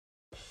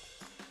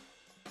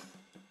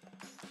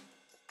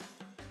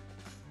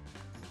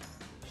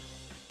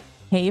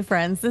Hey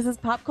friends, this is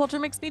Pop Culture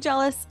Makes Me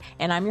Jealous,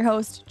 and I'm your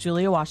host,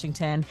 Julia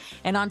Washington.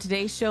 And on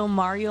today's show,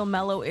 Mario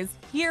Mello is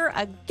here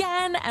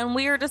again, and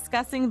we are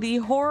discussing the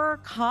horror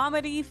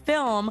comedy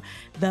film,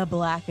 The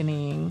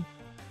Blackening.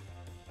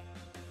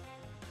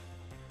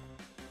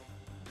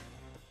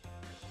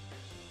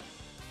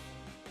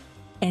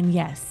 And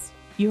yes,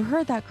 you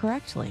heard that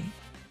correctly.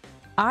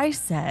 I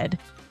said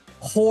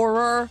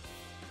horror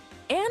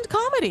and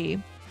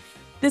comedy.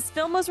 This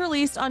film was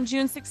released on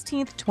June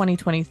 16th,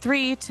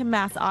 2023 to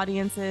mass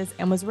audiences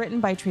and was written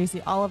by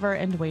Tracy Oliver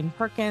and Dwayne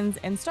Perkins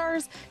and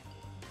stars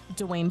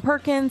Dwayne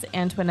Perkins,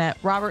 Antoinette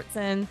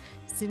Robertson,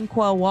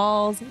 Cinqua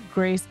Walls,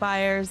 Grace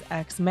Byers,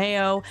 X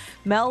Mayo,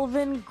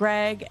 Melvin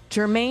Gregg,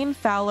 Jermaine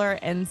Fowler,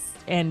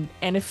 and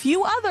a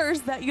few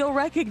others that you'll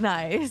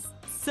recognize.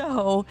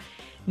 So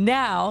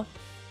now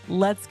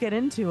let's get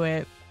into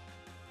it.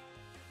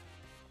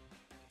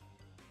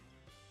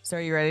 So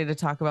are you ready to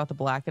talk about The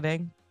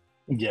Blackening?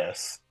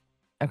 Yes.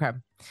 Okay.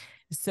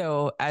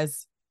 So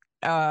as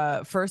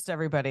first,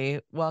 everybody,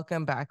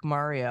 welcome back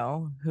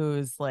Mario,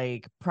 who's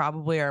like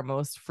probably our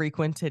most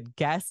frequented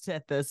guest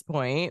at this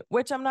point,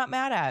 which I'm not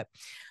mad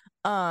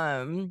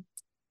at.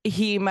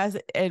 He must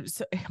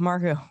so,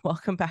 Mario,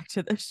 welcome back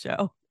to the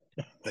show.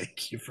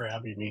 Thank you for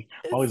having me.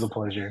 Always a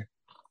pleasure.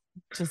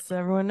 Just so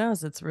everyone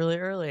knows, it's really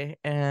early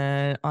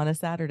and on a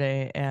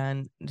Saturday,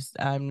 and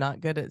I'm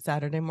not good at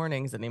Saturday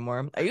mornings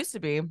anymore. I used to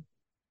be.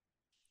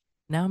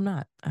 Now I'm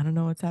not. I don't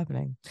know what's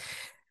happening.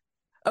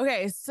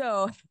 Okay,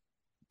 so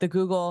the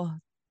Google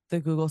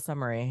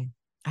summary.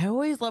 I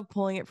always love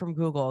pulling it from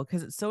Google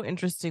because it's so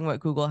interesting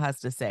what Google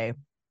has to say.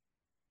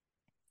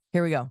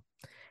 Here we go.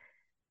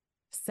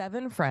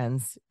 7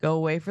 friends go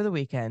away for the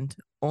weekend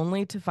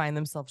only to find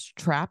themselves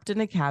trapped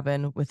in a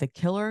cabin with a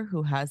killer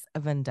who has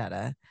a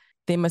vendetta.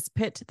 They must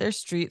pit their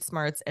street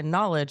smarts and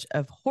knowledge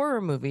of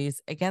horror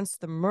movies against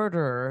the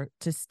murderer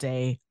to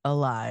stay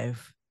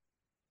alive.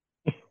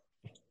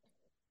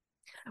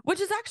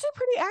 Which is actually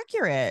pretty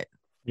accurate.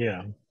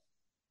 Yeah.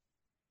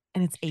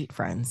 And it's 8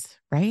 friends,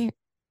 right?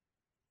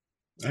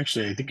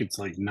 Actually, I think it's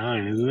like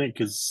 9, isn't it?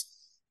 Because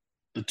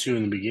the 2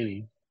 in the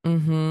beginning.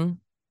 Mm-hmm.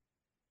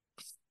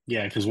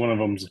 Yeah, because one of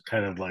them's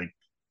kind of like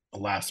a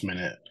last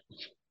minute.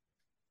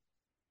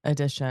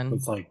 Addition.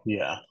 It's like,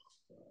 yeah.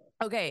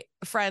 Okay,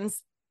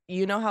 friends,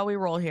 you know how we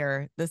roll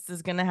here. This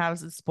is going to have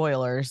some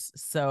spoilers,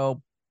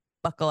 so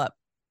buckle up,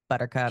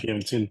 Buttercup. If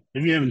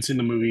you haven't seen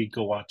the movie,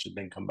 go watch it,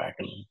 then come back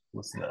and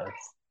listen to us.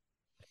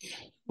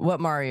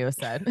 What Mario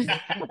said.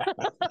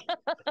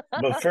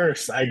 But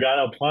first, I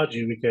gotta applaud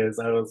you because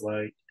I was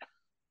like,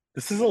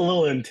 this is a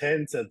little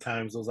intense at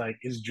times. I was like,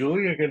 is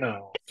Julia gonna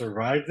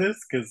survive this?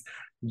 Because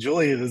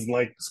Julia doesn't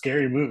like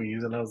scary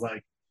movies, and I was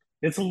like,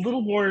 it's a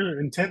little more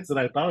intense than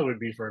I thought it would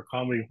be for a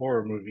comedy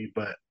horror movie.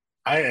 But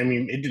I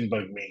mean, it didn't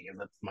bug me, and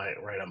that's my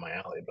right up my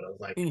alley. But I was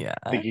like Yeah.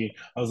 thinking,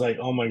 I was like,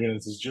 oh my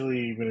goodness, is Julia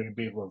even gonna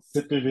be able to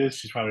sit through this?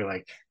 She's probably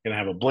like gonna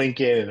have a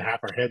blanket, and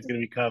half her head's gonna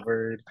be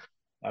covered.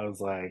 I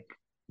was like,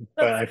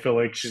 but That's I feel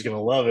like she's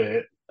gonna love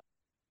it.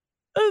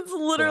 that's So,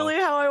 literally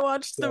how I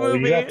watched the so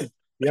movie.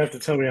 you have to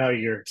tell me how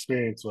your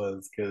experience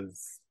was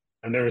because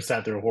I've never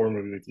sat through a horror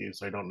movie with you,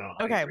 so I don't know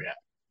how you Okay. react.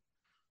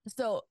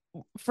 So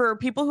for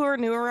people who are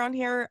new around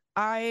here,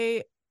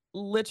 I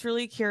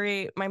literally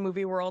curate my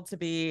movie world to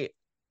be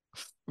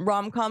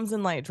rom-coms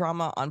and light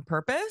drama on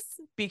purpose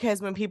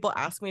because when people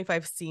ask me if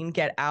I've seen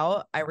Get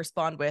Out, I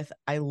respond with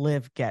I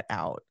live Get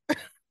Out.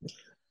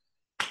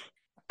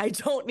 I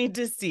don't need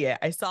to see it.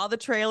 I saw the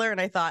trailer and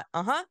I thought,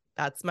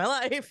 that's my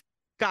life.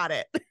 Got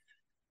it.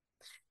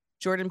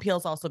 Jordan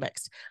Peele's also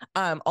mixed.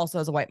 Also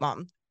as a white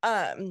mom.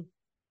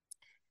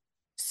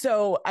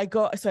 So I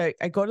go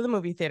to the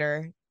movie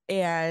theater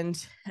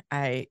and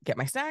I get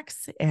my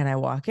snacks and I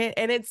walk in.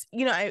 And it's,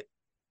 I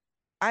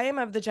am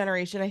of the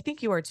generation, I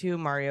think you are too,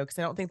 Mario, because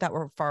I don't think that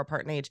we're far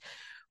apart in age,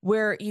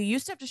 where you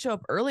used to have to show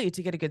up early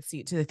to get a good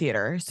seat to the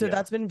theater. So Yeah.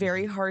 that's been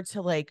very hard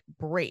to like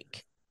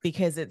break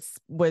because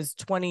was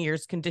 20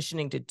 years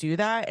conditioning to do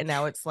that. And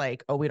now it's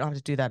like, oh, we don't have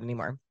to do that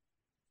anymore.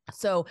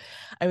 So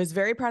I was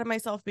very proud of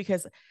myself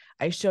because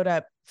I showed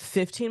up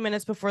 15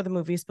 minutes before the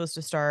movie is supposed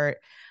to start.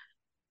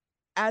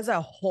 As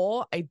a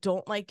whole, I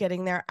don't like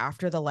getting there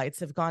after the lights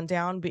have gone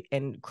down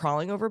and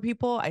crawling over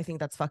people. I think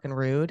that's fucking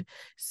rude.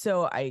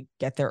 So I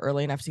get there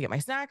early enough to get my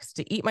snacks,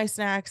 to eat my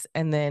snacks,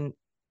 and then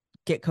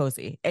get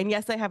cozy. And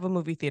yes, I have a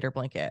movie theater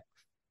blanket.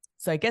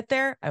 So I get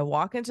there, I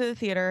walk into the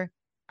theater.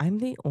 I'm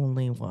the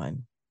only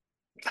one.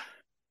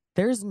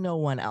 There's no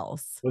one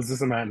else. Was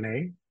this a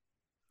matinee?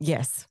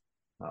 Yes.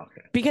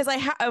 Okay. Because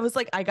I was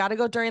like, I got to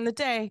go during the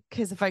day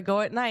because if I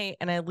go at night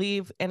and I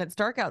leave and it's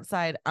dark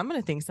outside, I'm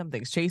going to think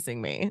something's chasing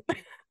me.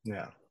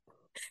 Yeah.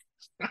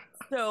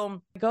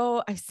 So I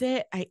go, I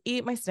sit, I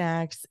eat my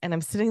snacks, and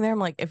I'm sitting there. I'm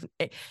like,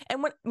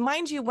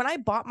 mind you, when I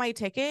bought my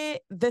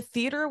ticket, the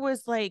theater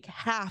was like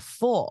half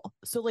full.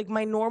 So like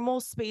my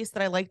normal space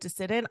that I like to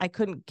sit in, I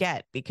couldn't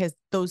get because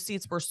those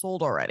seats were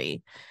sold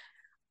already.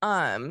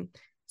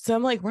 So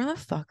I'm like, where the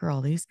fuck are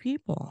all these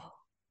people?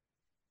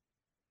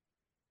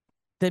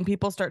 Then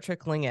people start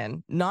trickling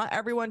in. Not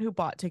everyone who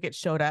bought tickets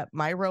showed up.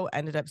 My row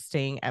ended up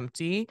staying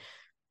empty.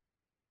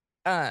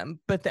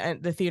 But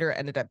the theater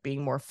ended up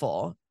being more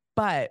full.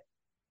 But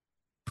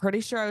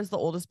pretty sure I was the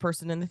oldest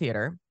person in the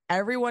theater.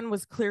 Everyone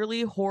was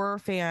clearly horror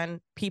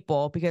fan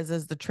people because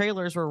as the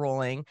trailers were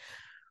rolling,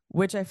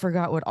 which I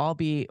forgot would all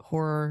be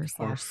horror Or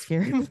slash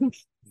scary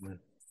movies.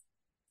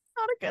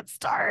 Not a good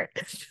start.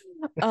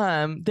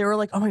 They were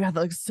like, oh my God,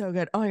 that looks so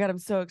good. Oh my God, I'm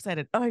so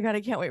excited. Oh my God,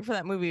 I can't wait for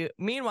that movie.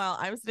 Meanwhile,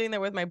 I'm sitting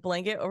there with my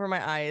blanket over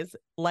my eyes,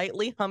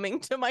 lightly humming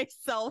to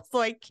myself so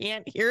I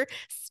can't hear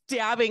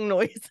stabbing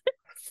noises.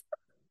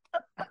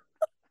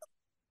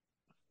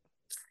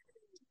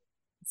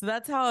 So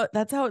that's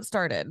how it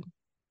started.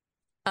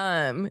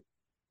 Um,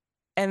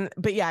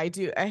 but yeah, I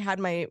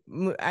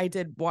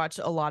did watch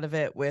a lot of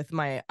it with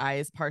my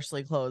eyes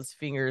partially closed,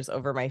 fingers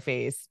over my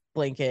face,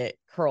 blanket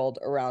curled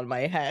around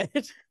my head.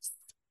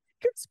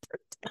 It's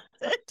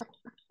protected.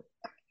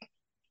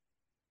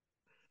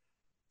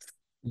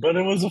 but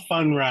it was a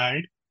fun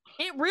ride.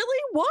 It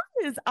really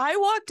was. I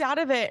walked out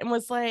of it and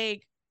was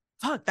like,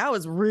 fuck, that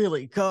was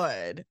really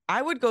good.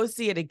 I would go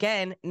see it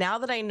again now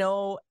that I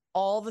know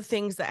all the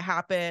things that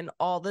happen,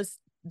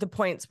 the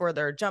points where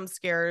there are jump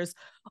scares,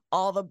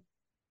 all the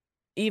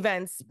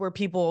events where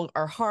people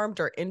are harmed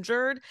or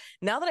injured.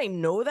 Now that I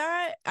know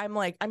that, I'm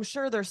like, I'm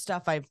sure there's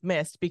stuff I've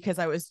missed because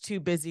I was too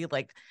busy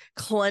like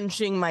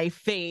clenching my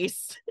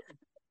face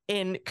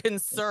in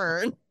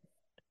concern.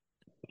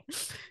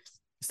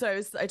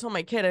 So I told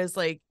my kid, I was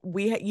like,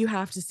 you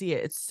have to see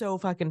it. It's so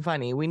fucking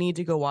funny. We need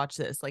to go watch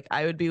this. Like,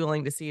 I would be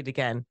willing to see it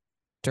again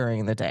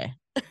during the day.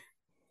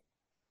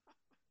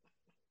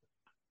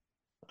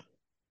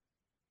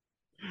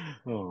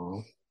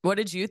 Oh, What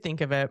did you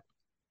think of it?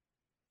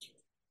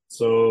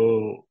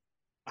 so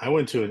I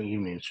went to an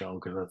evening show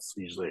because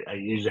I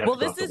usually have Well,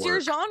 to go this after is your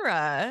work.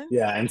 genre.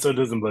 Yeah, and so it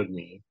doesn't bug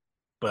me.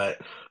 But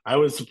I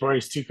was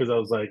surprised too because I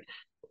was like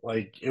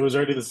it was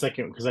already the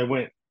second because I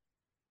went.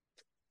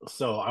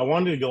 So I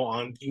wanted to go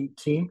on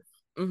Juneteenth,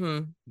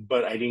 Mm-hmm.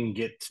 but I didn't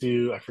get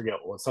to. I forget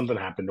what something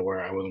happened to where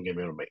I wasn't gonna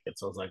be able to make it.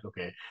 So I was like,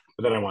 okay.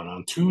 But then I went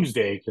on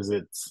Tuesday because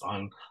it's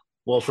on.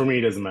 Well, for me,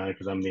 it doesn't matter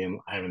because I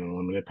have an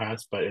unlimited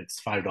pass, but it's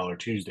 $5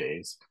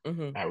 Tuesdays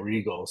Mm-hmm. at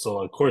Regal. So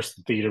of course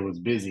the theater was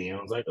busy, and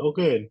I was like, oh,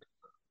 good,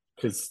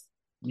 because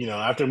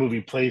after a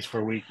movie plays for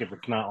a week, if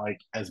it's not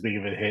like as big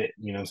of a hit,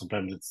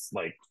 sometimes it's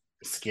like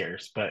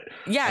scarce. But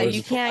Yeah, I you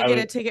was can't I get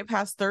a was ticket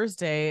past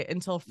Thursday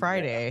until yeah.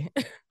 Friday.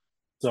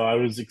 So I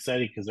was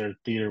excited because their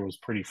theater was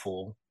pretty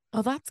full.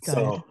 Oh, that's good.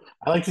 So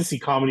I like to see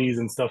comedies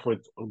and stuff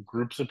with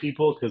groups of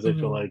people because I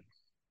feel Mm-hmm. like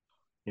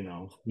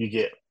you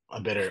get a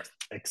better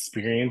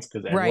experience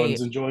because everyone's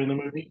Right. enjoying the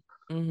movie.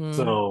 Mm-hmm.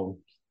 So,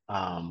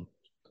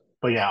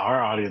 but yeah,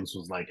 our audience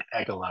was like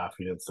hecka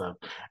laughing and stuff.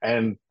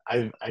 And I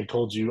think I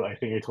told you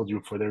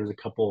before, there was a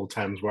couple of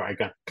times where I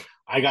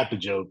got the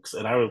jokes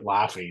and I was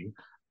laughing,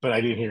 but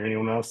I didn't hear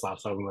anyone else laugh.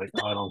 So I'm like,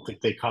 oh, I don't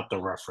think they caught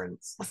the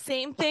reference.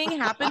 Same thing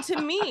happened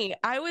to me.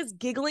 I was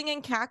giggling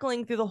and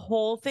cackling through the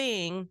whole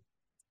thing.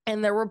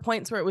 And there were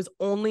points where it was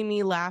only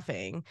me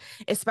laughing,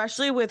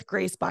 especially with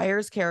Grace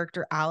Byers'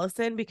 character,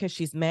 Allison, because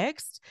she's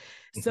mixed.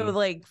 So, Mhm.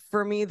 like,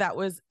 for me,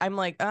 I'm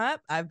like,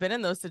 I've been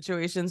in those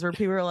situations where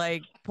people are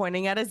like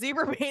pointing at a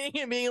zebra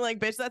painting and being like,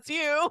 bitch, that's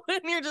you.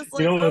 And you're just You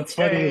like, know what's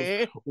funny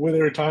is okay. when they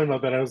were talking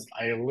about that,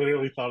 I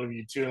literally thought of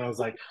you too, and I was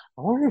like,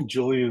 I wonder if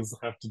Julia's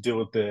have to deal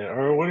with it,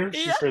 or I wonder if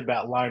Yeah. she's heard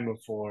that line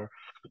before,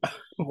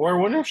 or I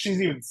wonder if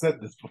she's even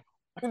said this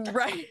before.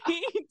 Right.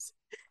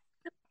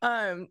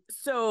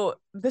 So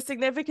the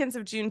significance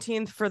of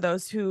Juneteenth for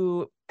those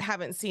who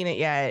haven't seen it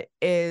yet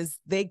is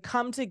they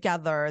come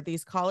together,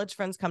 these college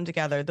friends come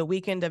together the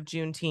weekend of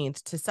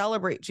Juneteenth to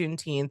celebrate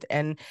Juneteenth.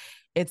 And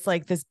it's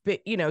like this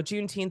bit,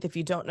 Juneteenth. If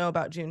you don't know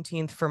about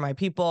Juneteenth, for my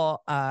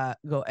people,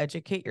 go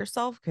educate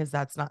yourself because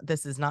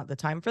this is not the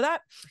time for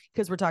that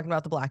because we're talking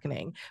about the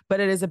Blackening, but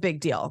it is a big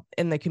deal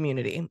in the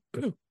community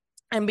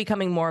and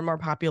becoming more and more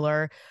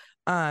popular.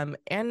 And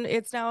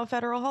it's now a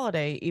federal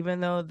holiday, even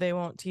though they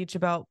won't teach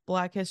about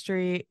Black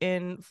history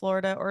in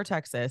Florida or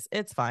Texas.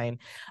 It's fine.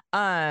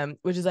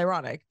 Which is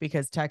ironic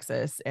because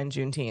Texas and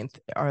Juneteenth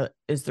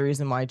is the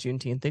reason why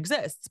Juneteenth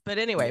exists. But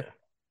anyway,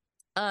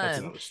 Yeah, that's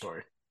um, another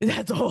story.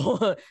 that's a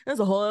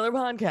whole other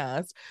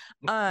podcast.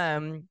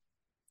 Um,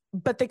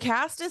 but the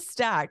cast is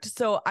stacked.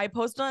 So I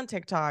posted on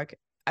TikTok.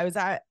 I was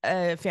at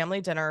a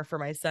family dinner for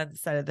my son's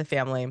side of the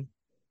family.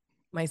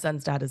 My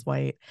son's dad is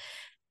white.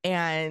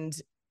 And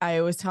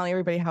I was telling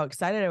everybody how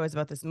excited I was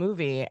about this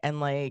movie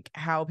and like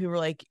how people were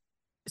like,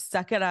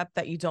 suck it up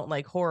that you don't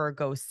like horror,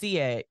 go see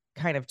it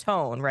kind of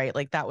tone, right?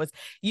 Like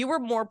you were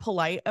more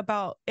polite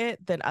about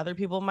it than other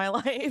people in my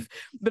life,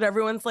 but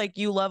everyone's like,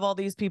 you love all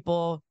these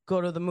people,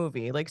 go to the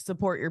movie, like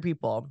support your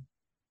people.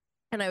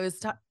 And I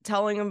was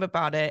telling them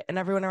about it, and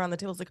everyone around the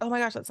table was like, oh my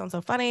gosh, that sounds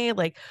so funny.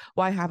 Like,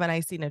 why haven't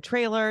I seen a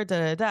trailer? Da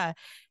da da.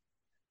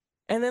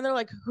 And then they're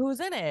like, who's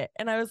in it?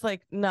 And I was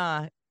like,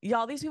 nah,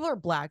 y'all, these people are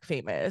Black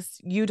famous.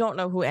 You don't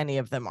know who any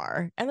of them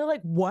are. And they're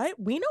like, what?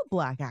 We know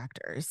Black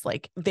actors.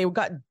 Like, they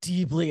got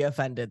deeply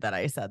offended that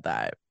I said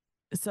that.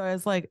 So I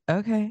was like,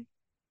 okay.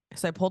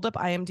 So I pulled up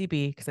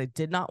IMDb because I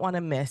did not want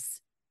to miss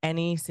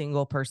any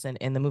single person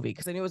in the movie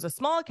because I knew it was a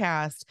small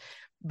cast,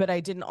 but I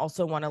didn't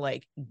also want to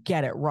like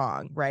get it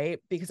wrong, right?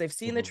 Because I've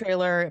seen the Mhm.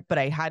 trailer, but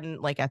I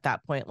hadn't like at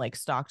that point like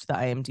stalked the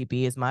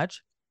IMDb as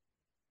much.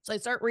 So I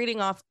start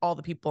reading off all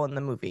the people in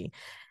the movie.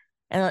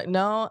 And like,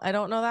 no, I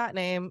don't know that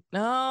name.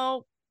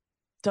 No,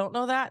 don't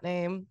know that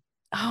name.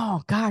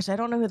 Oh gosh, I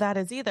don't know who that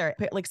is either.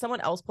 Like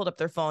someone else pulled up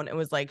their phone and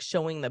was like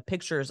showing the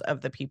pictures of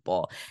the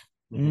people.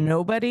 Mhm.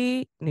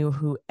 Nobody knew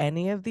who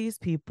any of these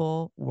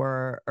people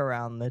were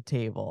around the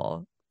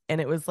table. And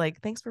it was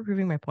like, thanks for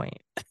proving my point.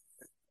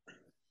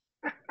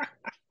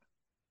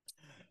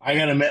 I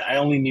gotta admit, I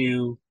only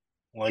knew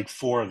like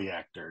four of the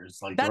actors.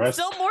 Like That's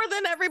still more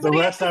than the everybody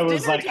at rest, I this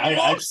was dinner like,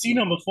 table. I've seen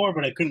them before,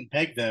 but I couldn't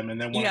peg them. And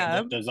then when I Yeah.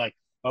 looked, I was like,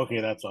 okay,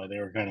 that's why they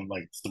were kind of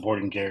like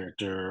supporting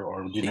character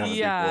or didn't have a big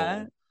Yeah.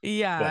 role. But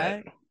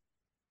Yeah.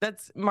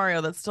 That's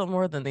Mario. That's still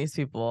more than these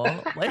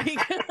people. Like,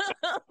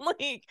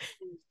 like,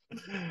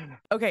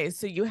 okay.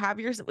 So you have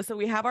your, so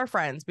we have our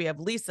friends. We have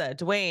Lisa,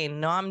 Dwayne,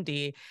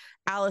 Namdi,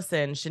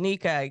 Allison,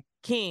 Shanika,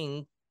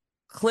 King.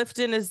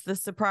 Clifton is the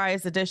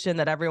surprise addition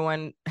that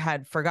everyone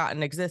had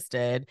forgotten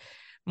existed.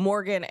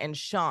 Morgan and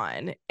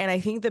Sean. And I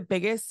think the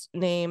biggest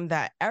name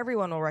that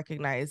everyone will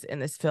recognize in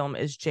this film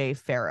is Jay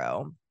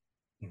Farrow.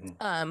 Mhm.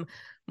 Um,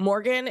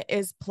 Morgan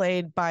is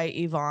played by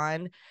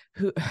Yvonne,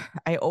 who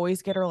I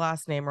always get her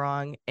last name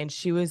wrong, and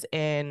she was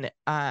in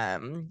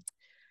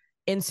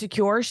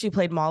Insecure. She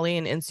played Molly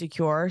in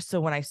Insecure. So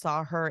when I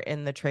saw her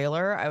in the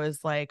trailer, I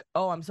was like,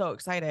 "Oh, I'm so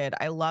excited!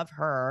 I love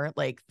her."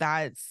 Like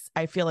that's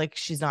I feel like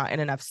she's not in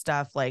enough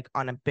stuff like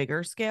on a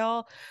bigger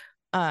scale.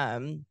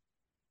 Um,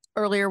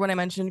 Earlier when I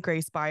mentioned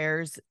Grace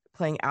Byers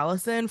playing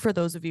Allison, for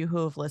those of you who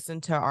have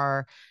listened to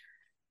our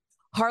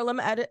Harlem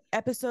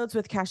episodes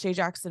with Cache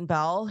Jackson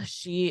Bell.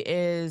 She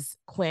is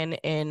Quinn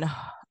in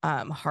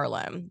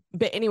Harlem.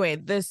 But anyway,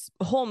 this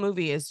whole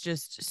movie is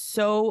just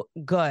so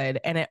good,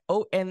 and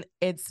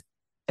it's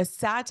a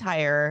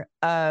satire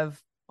of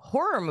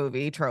horror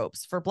movie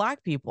tropes for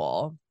Black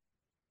people.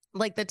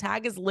 Like the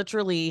tag is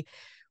literally,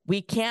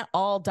 "We can't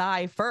all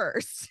die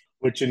first."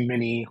 Which in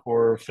many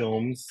horror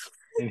films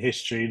in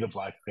history, the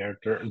black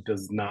character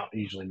does not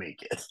usually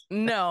make it.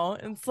 No,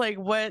 it's like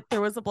what there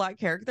was a Black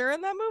character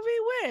in that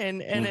movie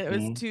when, and it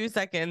was Hmm. 2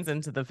 seconds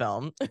into the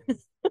film.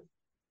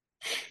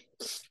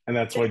 And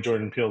that's why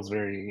Jordan Peele is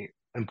very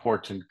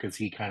important because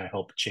he kind of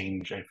helped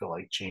change, I feel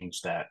like,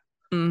 change that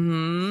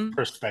Mm-hmm.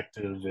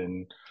 perspective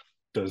and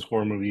does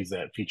horror movies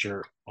that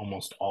feature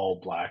almost all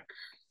black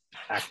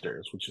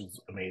actors, which is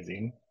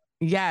amazing.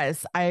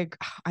 Yes, I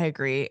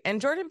agree.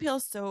 And Jordan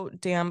Peele's so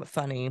damn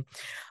funny.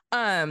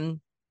 Um,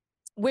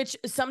 which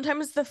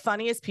sometimes the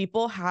funniest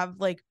people have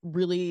like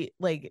really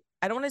like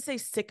I don't want to say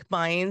sick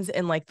minds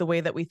in like the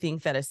way that we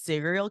think that a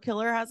serial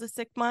killer has a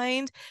sick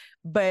mind,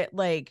 but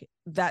like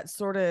that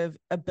sort of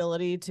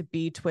ability to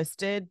be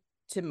twisted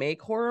to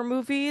make horror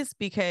movies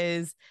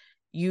because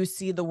you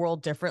see the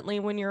world differently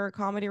when you're a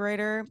comedy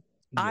writer.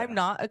 I'm Yeah.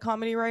 not a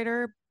comedy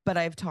writer, but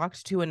I've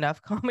talked to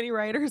enough comedy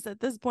writers at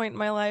this point in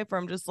my life where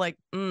I'm just like,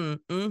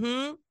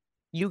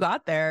 you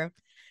got there,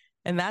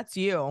 and that's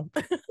you.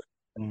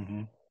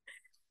 Hmm.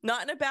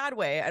 Not in a bad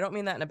way. I don't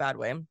mean that in a bad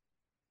way.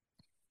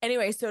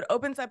 Anyway, so it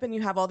opens up and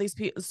you have all these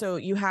people. So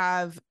you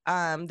have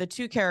the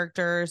two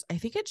characters, I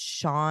think it's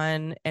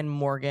Sean and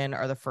Morgan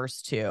are the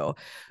first two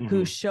who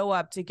Hmm. show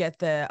up to get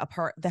the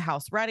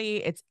house ready.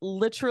 It's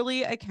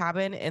literally a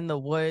cabin in the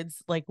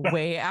woods, like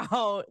way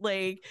out,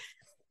 like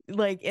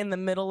in the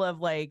middle of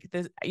like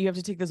this. You have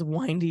to take this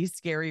windy,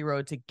 scary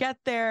road to get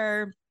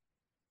there.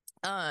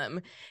 Um,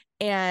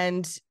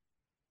 and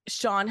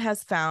Sean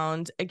has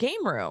found a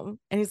game room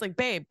and he's like,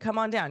 "Babe, come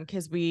on down,"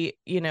 because we,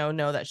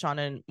 know that Sean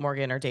and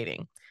Morgan are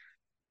dating.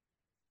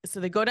 So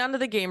they go down to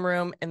the game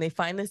room and they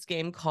find this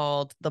game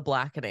called The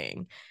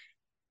Blackening.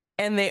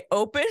 And they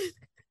open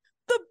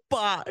the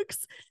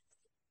box.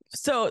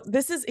 So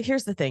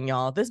here's the thing,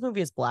 y'all. This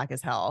movie is black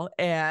as hell,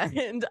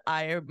 and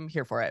I am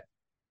here for it.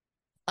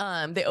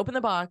 They open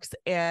the box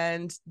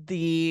and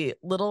the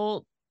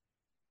little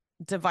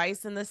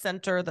device in the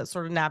center that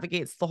sort of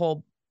navigates the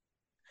whole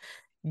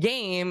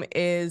game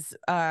is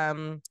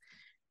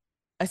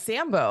a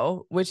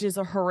Sambo, which is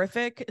a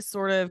horrific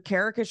sort of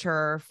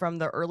caricature from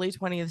the early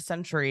 20th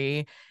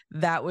century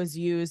that was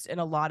used in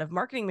a lot of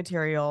marketing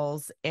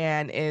materials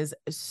and is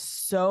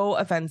so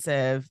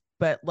offensive,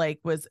 but like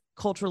was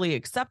culturally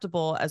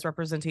acceptable as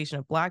representation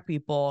of Black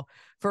people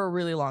for a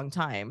really long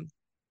time.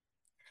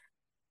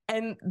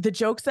 And the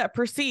jokes that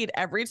proceed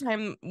every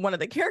time one of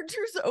the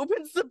characters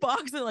opens the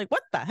box and like,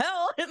 what the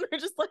hell? And they're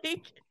just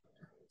like,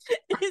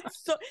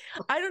 it's so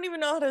I don't even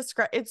know how to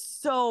describe. It's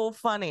so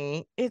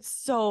funny. It's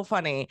so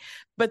funny.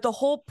 But the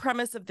whole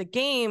premise of the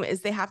game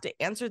is they have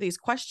to answer these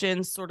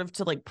questions sort of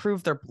to like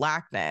prove their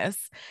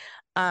blackness.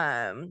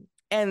 And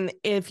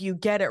if you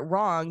get it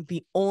wrong,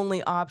 the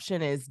only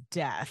option is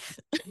death.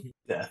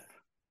 Death.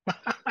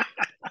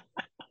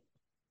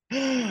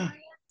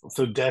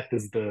 So death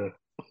is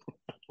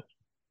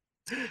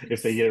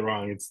If they get it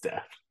wrong, it's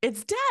death.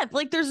 It's death.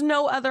 Like there's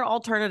no other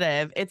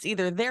alternative. It's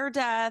either their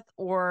death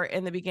or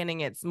in the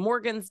beginning it's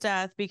Morgan's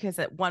death because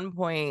at one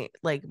point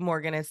like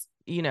Morgan is,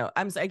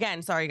 I'm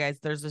again sorry guys,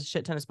 there's a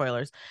shit ton of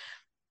spoilers.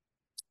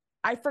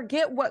 I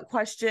forget what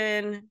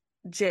question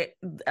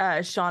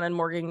Sean and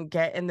Morgan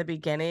get in the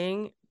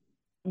beginning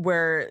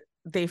where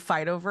they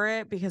fight over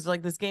it because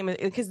like this game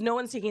because no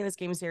one's taking this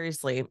game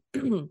seriously.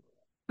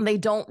 They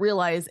don't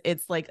realize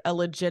it's like a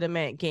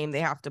legitimate game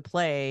they have to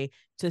play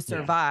to Yeah,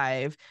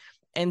 survive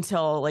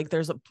until like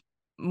there's a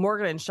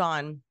Morgan and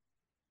Sean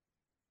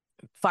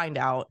find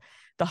out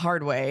the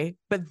hard way.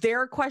 But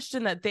their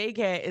question that they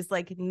get is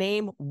like,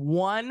 name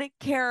one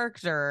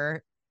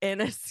character in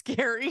a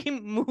scary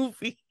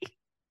movie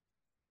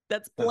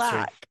that's that's right.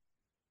 black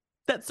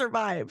that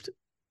survived.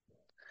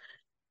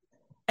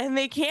 And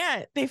they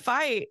can't. They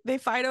fight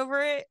over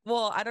it.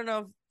 Well, I don't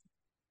know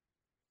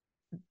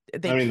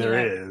if they I mean, can't.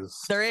 there is.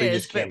 There They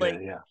is, just but can't get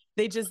like it.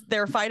 Yeah.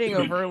 they're fighting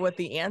over what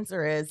the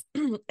answer is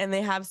and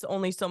they have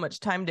only so much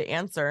time to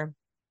answer.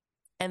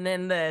 And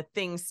then the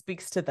thing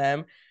speaks to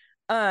them.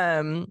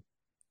 Um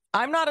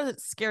I'm not a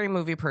scary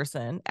movie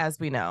person, as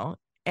we know.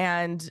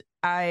 And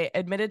I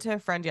admitted to a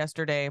friend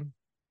yesterday,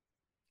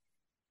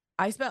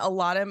 I spent a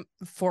lot of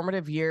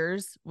formative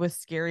years with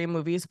scary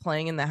movies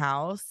playing in the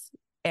house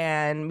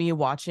and me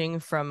watching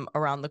from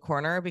around the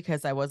corner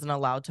because I wasn't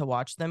allowed to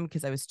watch them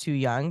because I was too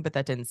young, but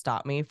that didn't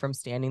stop me from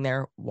standing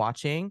there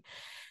watching.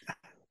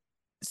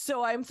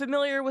 So I'm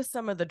familiar with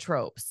some of the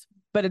tropes,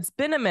 but it's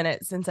been a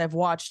minute since I've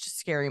watched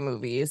scary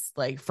movies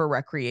like for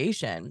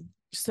recreation.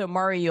 So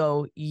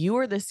Mario, you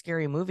are the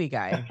scary movie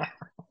guy.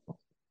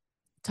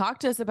 Talk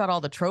to us about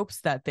all the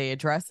tropes that they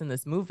address in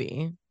this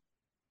movie.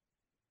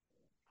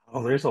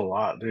 Oh, there's a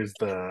lot. There's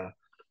well,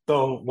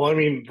 I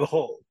mean,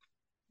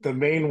 the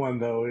main one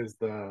though is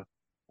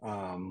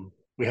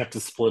we have to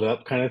split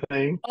up kind of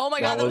thing. Oh my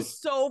God, That that was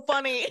was so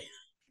funny.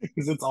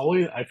 because it's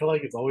always, I feel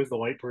like it's always the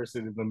white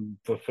person in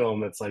the film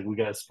that's like, we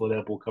got to split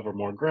up, we'll cover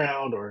more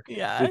ground, or we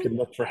Yeah. can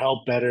look for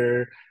help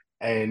better.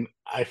 And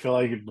I feel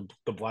like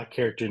the black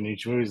character in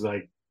each movie is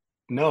like,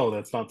 no,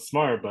 that's not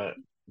smart, but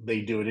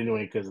they do it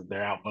anyway because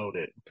they're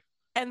outvoted.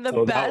 And the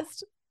So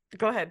best,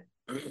 go ahead.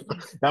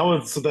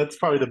 that's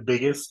probably the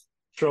biggest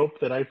trope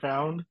that I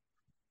found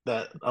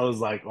that I was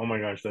like, oh my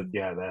gosh,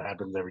 that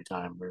happens every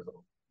time there's a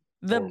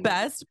The horror movie.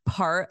 best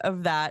part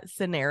of that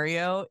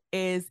scenario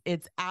is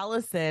it's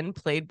Allison,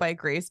 played by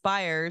Grace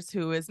Byers,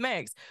 who is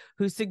mixed,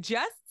 who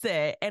suggests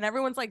it. And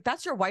everyone's like,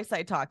 that's your white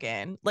side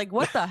talking. Like,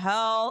 what the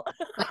hell?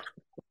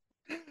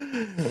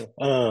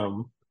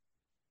 um,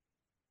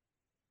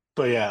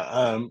 but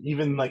yeah,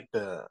 even like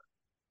the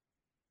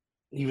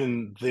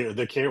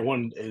character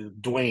one is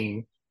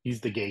Dwayne.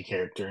 He's the gay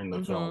character in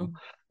the film.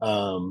 Mm-hmm.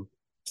 Um,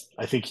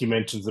 I think he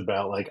mentions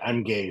about like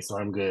I'm gay, so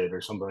I'm good,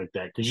 or something like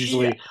that.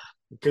 Yeah.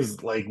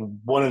 Because like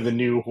one of the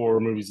new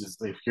horror movies is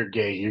if you're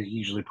gay, you're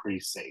usually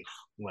pretty safe.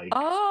 Like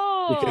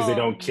because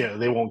Oh,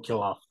 they won't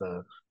kill off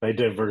the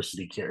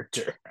diversity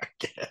character, I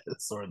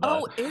guess, or the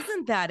oh,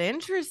 isn't that yeah.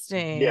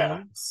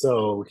 interesting?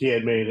 So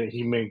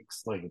he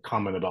makes like a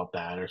comment about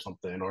that or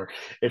something, or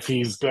if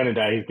he's gonna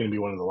die, he's gonna be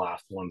one of the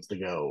last ones to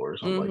go, or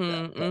something like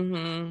that. Mm-hmm.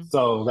 Mm-hmm.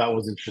 So that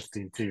was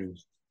interesting too.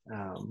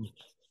 Um,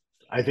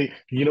 I think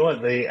you know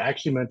what they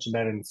actually mentioned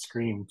that in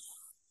Scream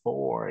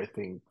 4. I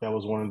think that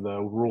was one of the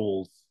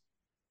rules.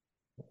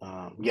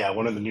 Yeah,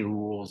 one of the new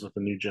rules with the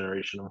new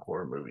generation of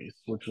horror movies,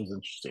 which was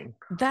interesting.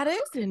 That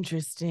is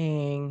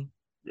interesting.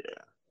 Yeah.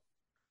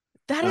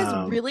 That is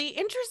Um, really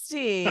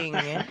interesting.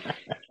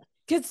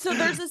 Cause so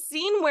there's a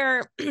scene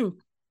where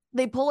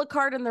they pull a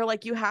card and they're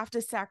like, you have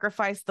to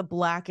sacrifice the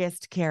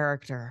blackest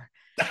character.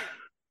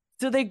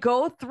 So they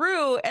go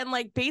through and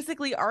like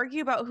basically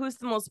argue about who's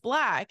the most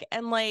black.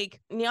 And like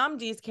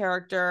Nyamdi's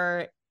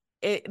character,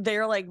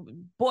 they're like,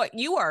 boy,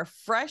 you are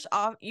fresh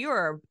off, you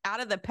are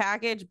out of the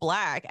package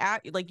black,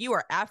 like you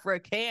are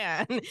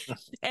African.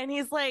 And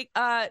he's like,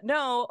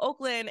 no,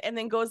 Oakland, and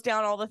then goes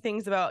down all the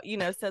things about,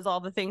 says all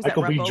the things that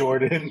Michael rep B. Oakland.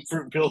 Jordan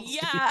for Bill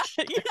Yeah,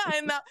 Street,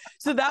 yeah,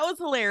 so that was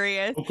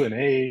hilarious. Oakland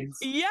A's.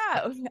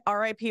 Yeah,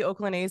 R.I.P.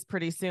 Oakland A's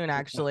pretty soon,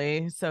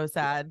 actually. So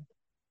sad.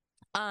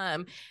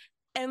 Um,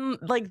 and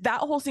like that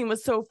whole scene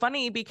was so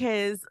funny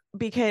because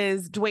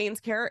Dwayne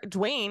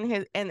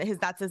his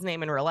that's his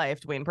name in real life,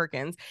 Dwayne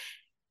Perkins,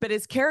 but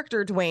his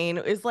character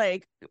Dwayne is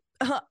like,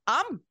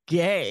 I'm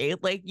gay.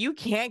 Like you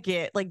can't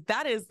get like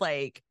that is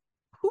like.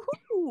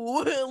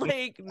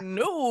 Like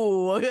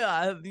no,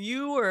 yeah,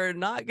 you are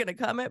not gonna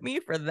come at me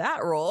for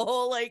that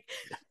role. Like,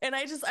 and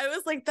I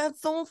was like,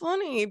 that's so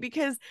funny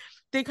because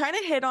they kind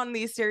of hit on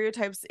these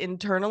stereotypes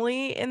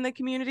internally in the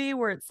community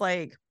where it's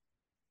like,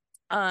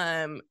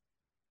 um,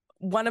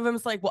 one of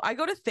them's like, well, I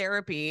go to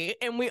therapy,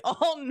 and we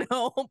all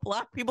know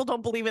black people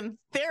don't believe in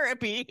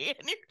therapy,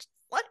 and you're just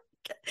like,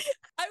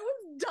 I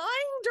was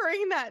dying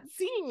during that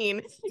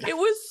scene. It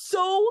was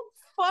so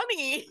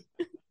funny.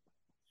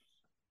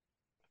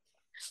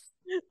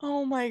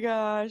 Oh my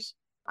gosh.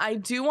 I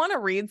do want to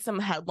read some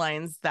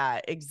headlines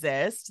that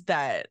exist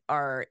that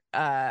are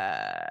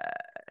uh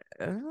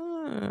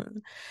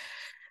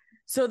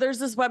So there's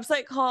this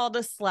website called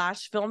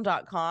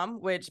 /film.com,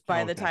 which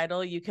by Oh, the okay.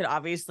 title, you could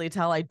obviously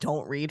tell I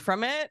don't read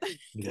from it.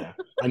 Yeah,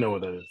 I know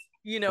what that is.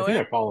 You know it?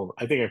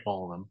 I think I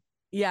follow them.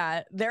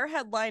 Yeah. Their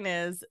headline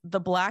is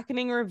The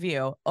Blackening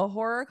Review, a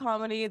horror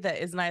comedy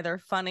that is neither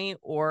funny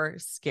or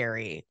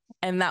scary.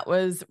 And that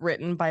was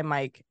written by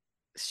Mike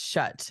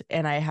Shutt.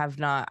 And I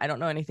don't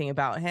know anything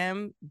about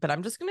him, but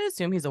I'm just going to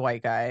assume he's a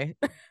white guy.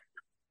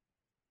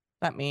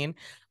 That mean.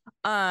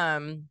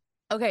 Um,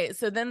 okay,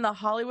 so then the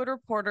Hollywood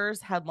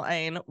Reporter's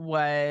headline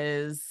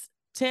was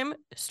Tim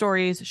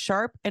Story's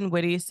sharp and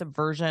witty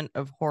subversion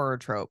of horror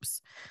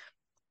tropes.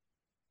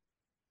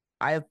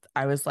 I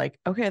was like,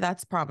 okay,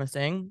 that's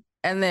promising.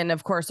 And then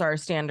of course our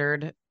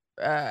standard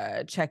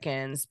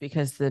check-ins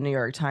because the New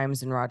York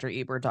Times and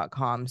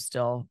RogerEbert.com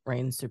still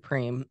reign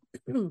supreme.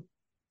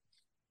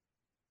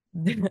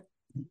 The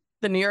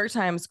New York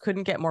Times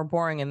couldn't get more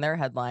boring in their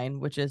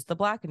headline, which is The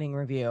Blackening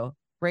Review,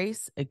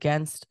 Race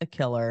Against a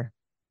Killer.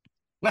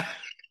 I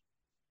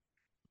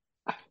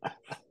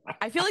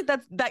feel like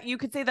that you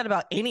could say that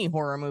about any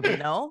horror movie,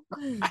 no?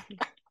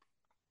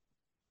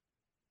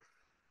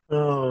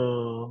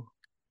 Oh,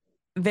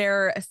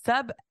 Their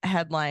sub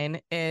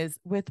headline is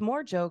With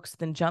more jokes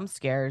than jump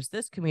scares,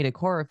 this comedic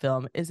horror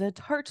film is as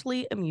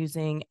tartly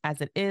amusing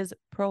as it is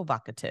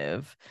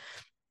provocative.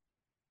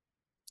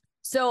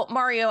 So,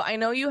 Mario, I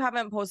know you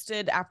haven't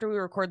posted after we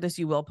record this,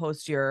 you will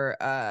post your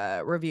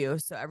review.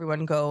 So,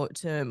 everyone go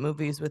to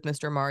Movies with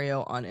Mr.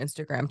 Mario on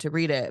Instagram to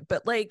read it.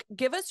 But, like,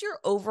 give us your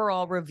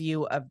overall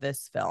review of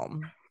this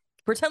film.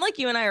 Pretend like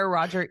you and I are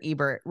Roger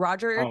Ebert.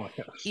 Roger oh my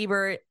gosh.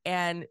 Ebert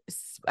and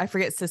I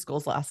forget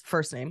Siskel's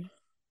first name.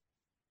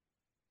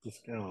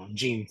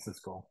 Gene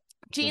Siskel.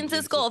 Gene Gene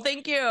Siskel. Siskel.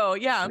 Thank you.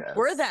 Yeah,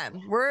 we're Yes.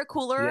 them. We're a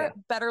cooler, Yeah.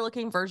 better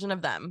looking version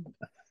of them.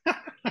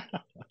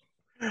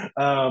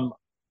 um,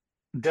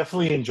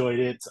 Definitely enjoyed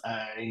it.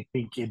 I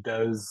think it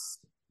does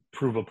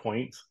prove a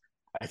point.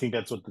 I think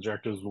that's what the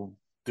directors will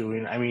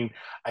doing. I mean,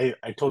 I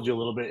told you a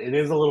little bit. It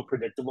is a little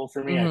predictable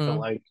for me. I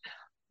felt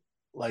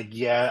Mm-hmm.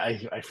 yeah,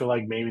 I feel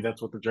like maybe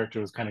that's what the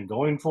director was kind of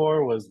going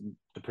for was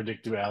the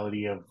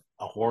predictability of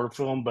a horror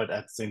film. But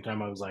at the same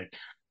time, I was like,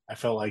 I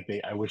felt like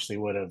I wish they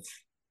would have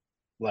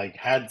like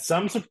had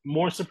some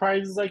more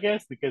surprises, I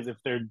guess, because if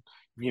they're,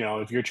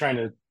 if you're trying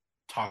to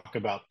talk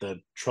about the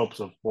tropes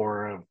of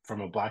horror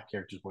from a black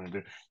character's point of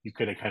view, you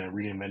could have kind of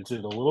reinvented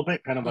it a little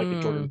bit, kind of like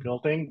a Jordan Mm. Peele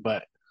thing.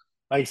 But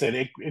like I said,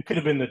 it could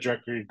have been the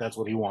director. That's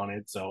what he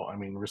wanted. So, I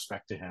mean,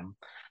 respect to him.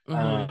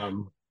 Mm-hmm.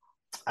 Um,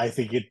 I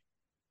think it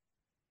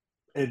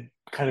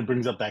kind of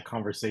brings up that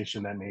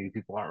conversation that maybe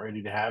people aren't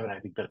ready to have. And I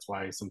think that's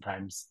why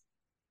sometimes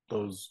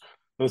those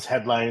those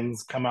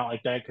headlines come out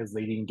like that because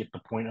they didn't get the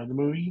point of the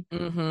movie.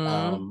 Mm-hmm.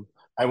 Um,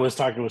 I was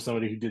talking with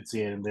somebody who did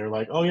see it, and they're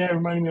like, "Oh yeah, it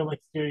reminded me of like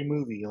Scary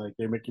Movie. Like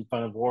they're making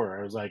fun of horror."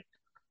 I was like,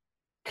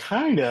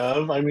 "Kind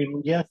of. I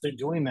mean, yes, they're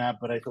doing that,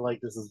 but I feel like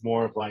this is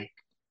more of like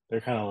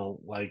they're kind of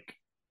like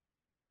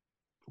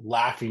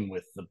laughing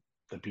with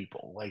the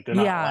people. Like they're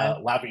not Yeah.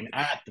 laughing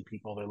at the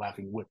people; they're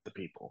laughing with the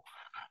people."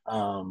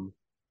 Um,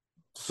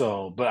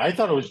 but I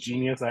thought it was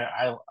genius.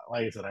 I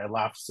like I said, I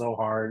laughed so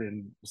hard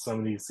in some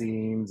of these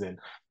scenes, and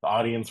the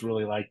audience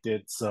really liked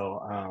it. So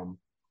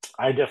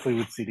I definitely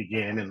would see it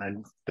again, and I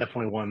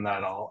definitely one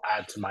that I'll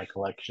add to my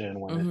collection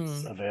when it's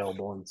Mm-hmm.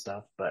 available and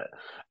stuff. But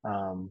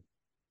um,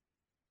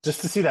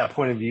 just to see that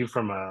point of view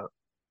from a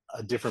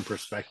different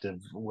perspective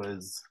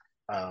was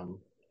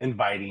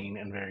inviting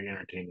and very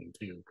entertaining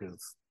too,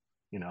 because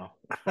you know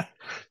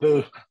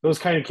those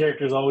kind of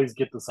characters always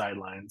get the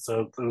sidelines.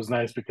 So it was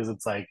nice because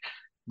it's like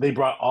they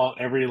brought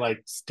every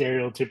like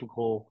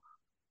stereotypical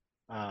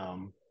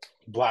um,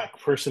 black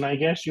person, I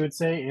guess you would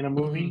say, in a Mm-hmm.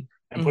 movie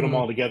and put them Mm-hmm.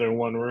 all together in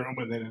one room,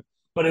 and then.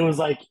 But it was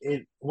like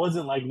it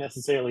wasn't like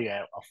necessarily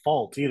a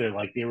fault either.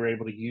 Like they were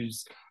able to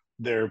use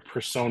their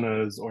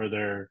personas or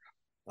their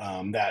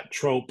that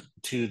trope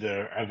to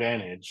their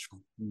advantage,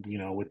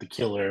 with the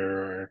killer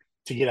or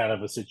to get out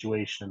of a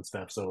situation and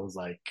stuff. So it was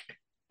like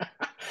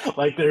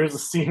there's a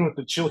scene with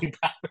the chili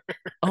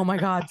Oh my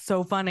God,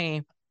 so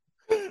funny.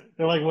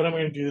 they're like, what am I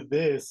going to do with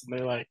this? And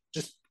they're like,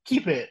 just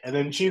keep it. And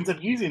then she ends up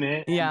using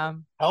it and Yeah.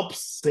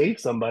 helps save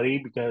somebody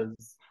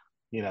because,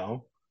 you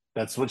know,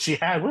 that's what she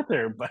had with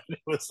her. But it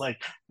was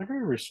like, they're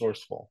very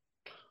resourceful.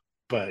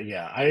 But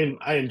yeah,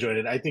 I enjoyed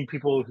it. I think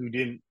people who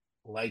didn't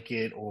like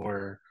it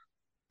or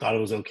thought it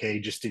was okay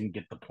just didn't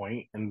get the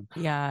point. And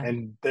Yeah.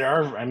 and there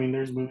are, I mean,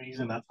 there's movies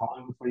and that's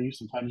Hollywood for you.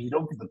 Sometimes you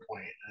don't get the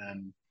point,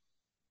 and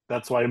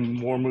that's why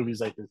more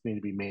movies like this need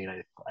to be made.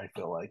 I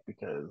feel like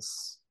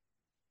because,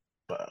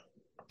 but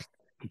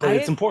it's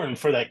I important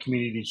for that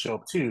community to show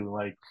up too.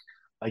 Like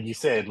you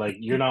said, like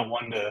you're not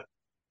one to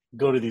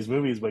go to these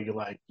movies, but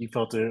you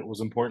felt it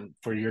was important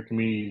for your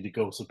community to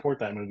go support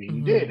that movie, and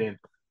you did, mm-hmm. and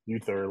you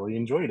thoroughly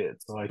enjoyed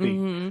it. So I think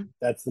Mm-hmm.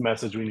 that's the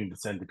message we need to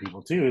send to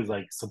people too: is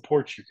like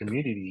support your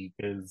community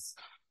because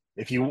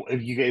if you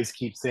guys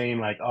keep saying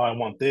like, oh, I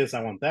want this,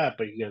 I want that,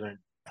 but you guys aren't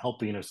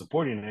helping or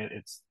supporting it,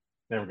 it's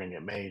never gonna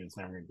get made. It's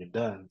never gonna get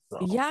done.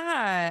 So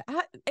Yeah,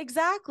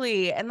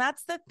 exactly. And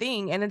that's the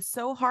thing. And it's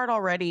so hard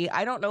already.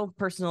 I don't know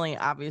personally,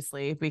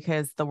 obviously,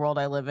 because the world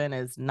I live in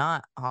is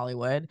not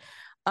Hollywood.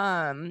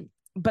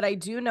 But I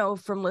do know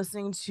from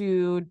listening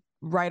to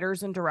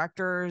writers and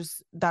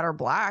directors that are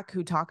Black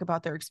who talk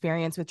about their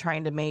experience with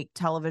trying to make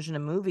television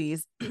and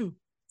movies.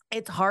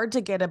 It's hard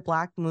to get a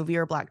Black movie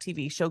or Black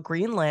TV show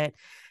greenlit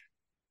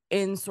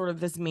in sort of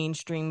this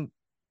mainstream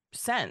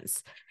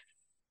sense.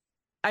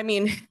 I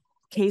mean,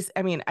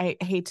 I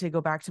hate to go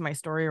back to my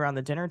story around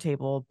the dinner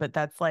table, but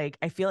that's like,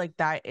 I feel like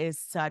that is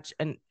such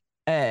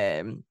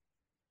um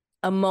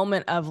a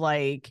moment of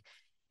like,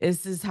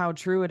 this is how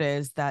true it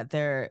is that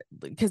they're,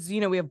 because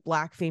we have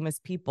Black famous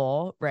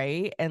people,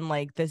 right? And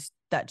like this,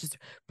 that just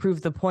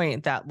proved the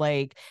point that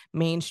like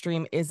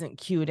mainstream isn't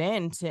cued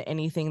in to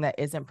anything that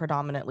isn't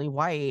predominantly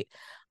white,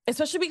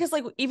 especially because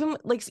like even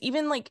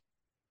like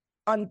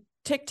on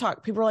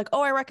TikTok, people are like,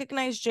 "Oh, I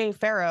recognize Jay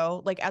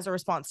Farrow." Like as a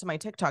response to my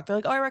TikTok, they're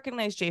like, "Oh, I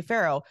recognize Jay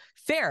Farrow."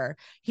 Fair.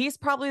 He's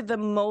probably the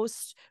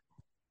most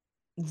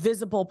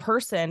visible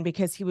person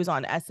because he was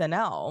on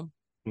SNL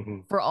mm-hmm.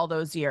 for all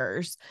those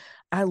years.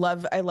 I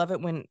love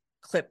it when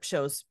clip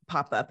shows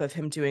pop up of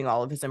him doing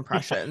all of his Yeah,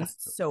 impressions.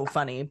 So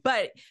funny.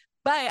 But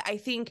I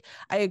think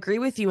I agree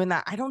with you in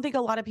that I don't think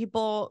a lot of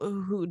people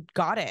who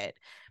got it.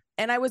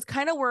 And I was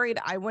kind of worried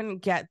I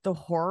wouldn't get the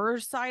horror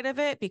side of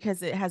it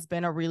because it has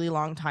been a really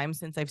long time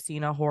since I've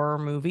seen a horror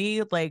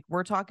movie. Like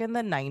we're talking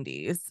the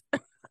 90s,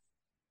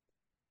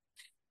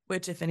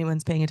 which if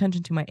anyone's paying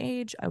attention to my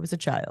age, I was a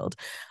child.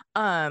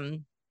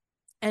 Um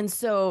and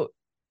so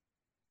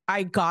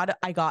I got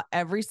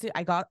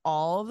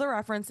all of the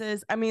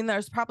references. I mean,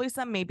 there's probably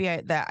some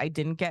that I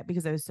didn't get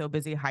because I was so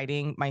busy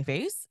hiding my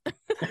face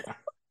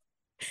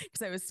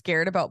because I was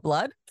scared about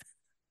blood.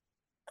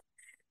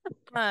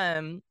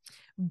 Um,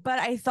 but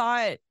I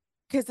thought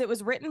because it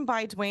was written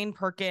by Dwayne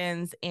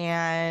Perkins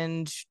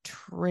and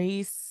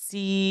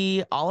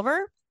Tracy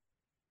Oliver,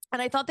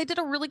 and I thought they did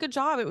a really good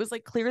job. It was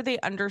like clear they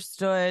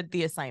understood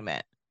the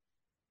assignment.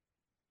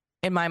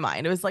 In my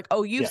mind, it was like,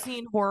 oh, you've yeah.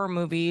 seen horror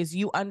movies,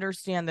 you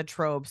understand the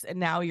tropes, and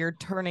now you're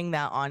turning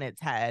that on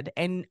its head.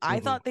 And I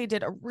Mm-hmm. thought they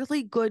did a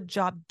really good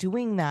job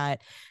doing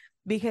that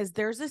because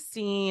there's a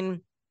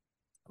scene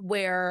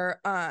where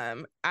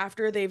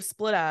after they've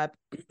split up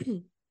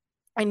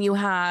and you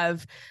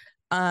have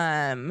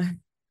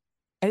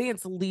I think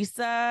it's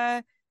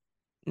Lisa,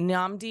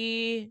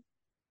 Namdi,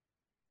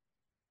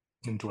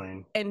 And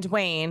Dwayne. and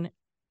Dwayne.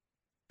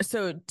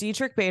 So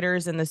Dietrich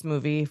Bader's in this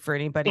movie for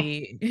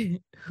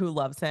anybody who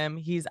loves him.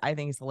 I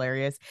think he's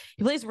hilarious.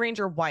 He plays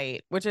Ranger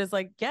White, which is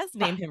like, yes,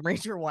 name him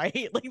Ranger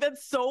White. Like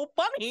that's so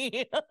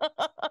funny.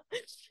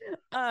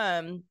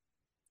 um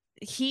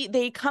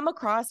they come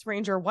across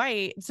Ranger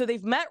White. So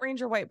they've met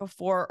Ranger White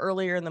before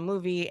earlier in the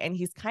movie, and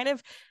he's kind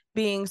of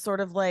being sort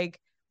of like,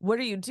 what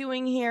are you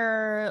doing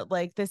here?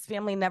 Like this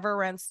family never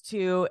rents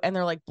to, and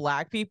they're like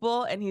Black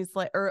people, and he's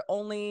like, or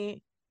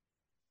only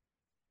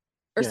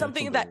or Yeah,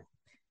 something that something.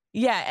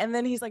 yeah, and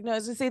then he's like, no, I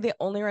was gonna say they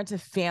only rent to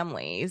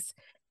families.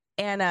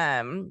 And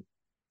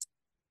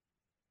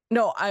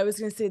no, I was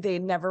gonna say they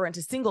never rent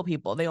to single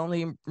people. They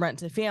only rent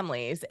to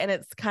families. And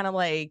it's kind of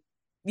like,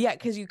 yeah,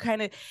 because you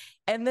kind of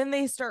and then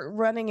they start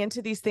running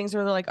into these things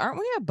where they're like, aren't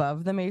we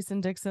above the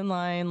Mason-Dixon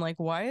line? Like,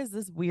 why is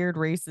this weird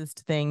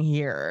racist thing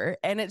here?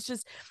 And it's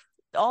just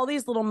all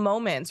these little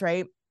moments,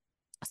 right?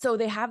 So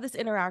they have this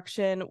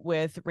interaction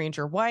with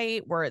Ranger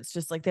White where it's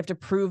just like they have to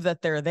prove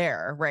that they're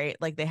there, right?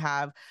 Like they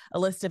have a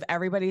list of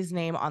everybody's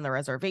name on the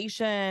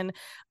reservation.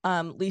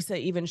 Lisa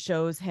even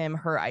shows him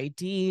her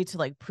ID to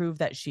like prove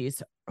that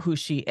she's who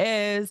she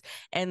is.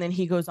 And then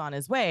he goes on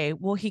his way.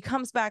 Well, he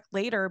comes back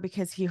later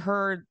because he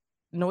heard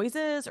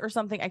noises or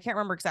something. I can't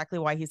remember exactly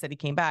why he said he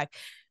came back.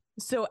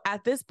 So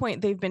at this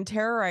point, they've been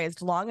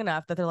terrorized long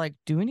enough that they're like,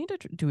 do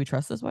we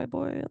trust this white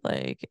boy?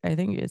 Like, I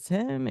think it's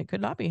him. It could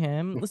not be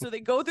him. So they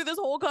go through this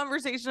whole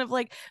conversation of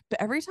like,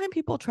 but every time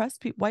people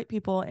trust white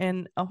people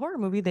in a horror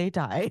movie, they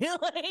die.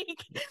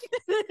 Like,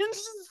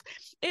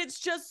 it's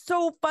just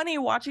so funny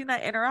watching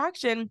that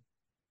interaction.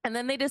 And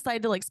then they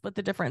decide to like split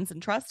the difference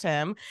and trust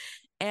him.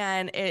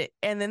 And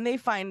then they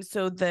find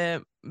so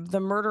the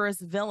murderous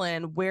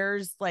villain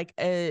wears like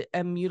a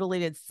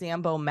mutilated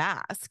Sambo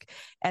mask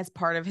as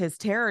part of his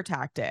terror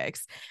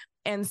tactics.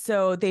 And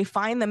so they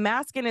find the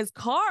mask in his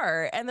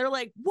car and they're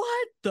like,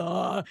 what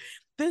the?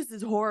 This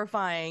is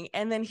horrifying.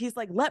 And then he's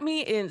like, let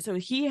me in. So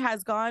he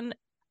has got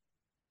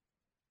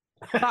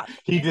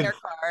he in did their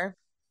car.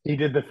 he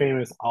did the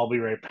famous "I'll be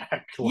right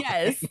back" line,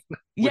 Yes.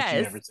 which you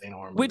Yes. never say in a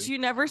horror Which movie. you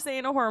never say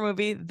in a horror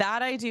movie.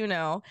 That I do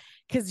know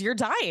because you're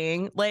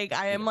dying. Like,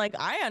 I am Yeah. like,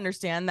 I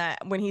understand that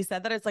when he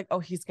said that, it's like, oh,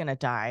 he's going to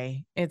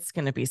die. It's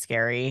going to be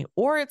scary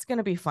or it's going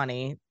to be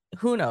funny.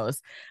 Who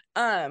knows?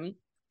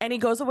 And he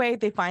goes away.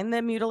 They find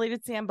the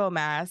mutilated Sambo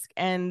mask.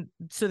 And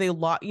so they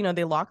lock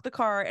the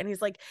car and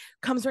he's like,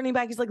 comes running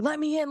back. He's like, let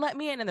me in, let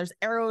me in. And there's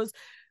arrows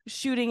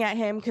shooting at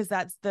him because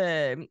that's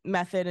the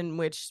method in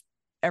which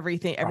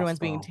everyone's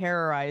being Crossbow.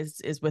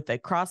 terrorized is with a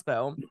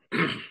crossbow.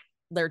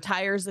 Their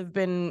tires have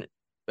been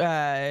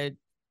uh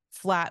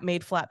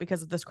made flat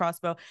because of this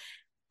crossbow.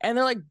 And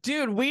they're like,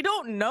 dude, we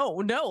don't know.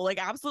 No, like,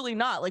 absolutely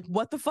not. Like,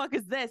 what the fuck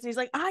is this? And he's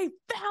like, I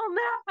found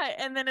that.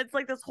 And then it's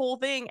like this whole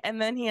thing.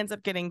 And then he ends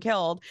up getting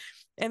killed.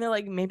 And they're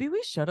like, maybe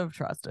we should have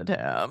trusted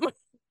him.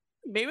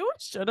 Maybe we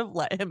should have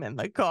let him in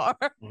the car.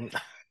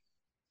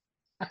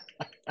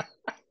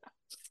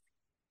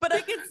 But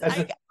I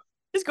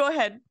just go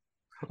ahead.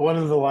 One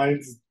of the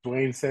lines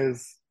Dwayne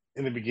says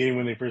in the beginning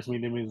when they first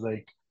meet him,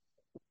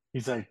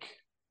 he's like,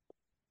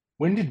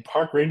 when did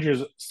park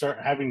rangers start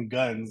having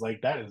guns?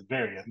 Like that is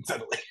very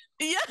unsettling.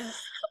 Yeah.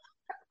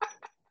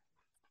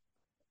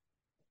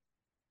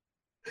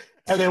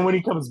 And then when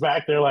he comes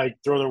back, they're like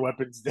throw their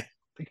weapons down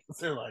because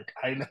they're like,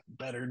 I know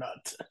better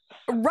not to.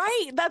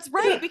 Right. That's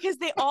right. Because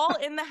they all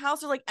in the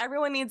house are like,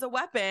 everyone needs a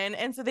weapon.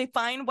 And so they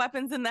find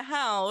weapons in the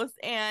house.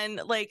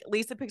 And like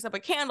Lisa picks up a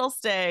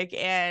candlestick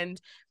and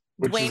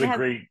Which is Dwayne a has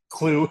great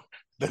clue.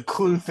 The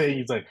clue thing,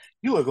 he's like,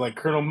 you look like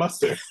Colonel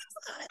Mustard.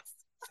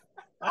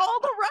 all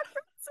the references.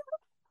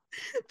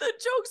 The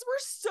jokes were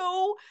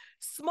so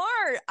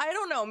smart. I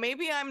don't know.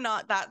 Maybe I'm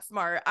not that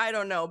smart. I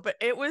don't know. But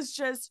it was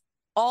just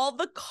all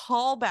the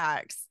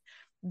callbacks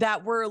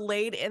that were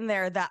laid in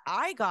there that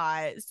I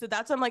got. So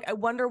that's why I'm like, I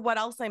wonder what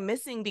else I'm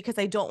missing because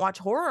I don't watch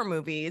horror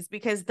movies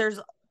because there's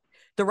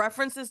the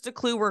references to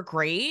Clue were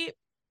great.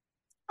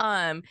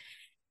 And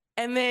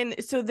then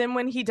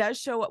when he does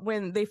show up,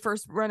 when they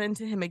first run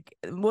into him,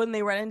 when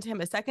they run into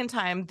him a second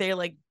time, they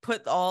like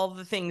put all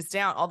the things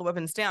down, all the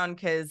weapons down,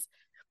 because,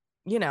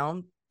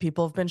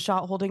 people have been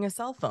shot holding a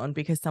cell phone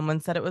because someone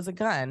said it was a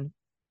gun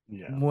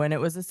Yeah. when it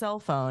was a cell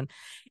phone.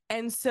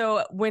 And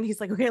so when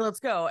he's like, okay, let's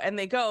go. And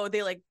they go,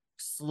 they like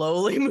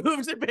slowly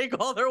move to pick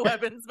all their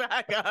weapons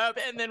back up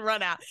and then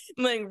run out,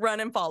 and like run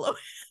and follow.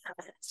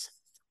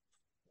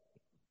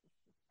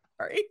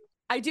 Sorry.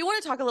 I do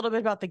want to talk a little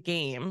bit about the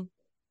game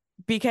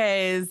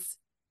because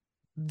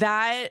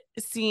that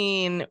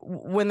scene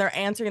when they're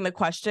answering the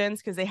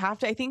questions, because they have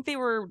to, I think they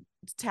were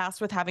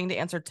tasked with having to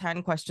answer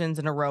 10 questions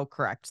in a row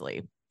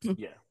correctly.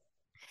 Yeah.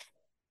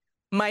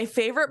 My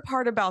favorite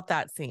part about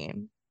that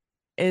scene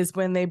is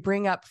when they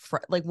bring up,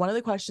 like, one of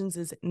the questions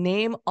is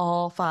name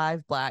all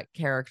 5 Black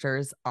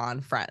characters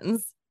on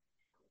Friends.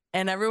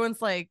 And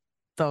everyone's like,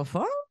 the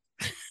fuck?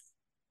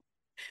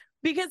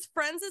 Because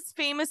Friends is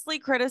famously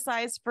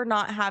criticized for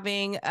not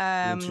having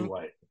Being too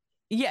white.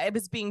 Yeah, it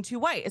was being too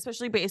white,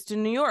 especially based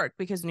in New York,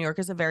 because New York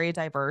is a very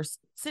diverse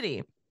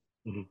city.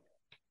 Mm-hmm.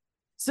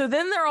 So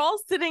then they're all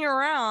sitting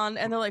around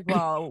and they're like,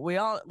 well, we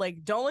all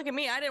like, don't look at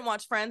me, I didn't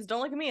watch Friends,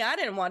 don't look at me, I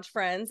didn't watch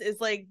Friends,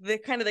 is like the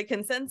kind of the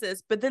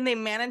consensus. But then they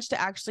managed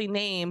to actually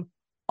name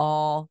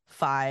all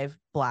 5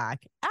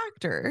 Black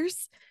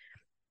actors.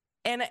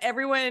 And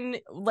everyone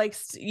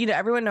likes,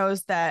 everyone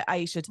knows that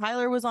Aisha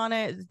Tyler was on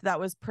it. That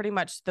was pretty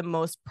much the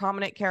most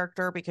prominent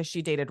character because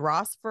she dated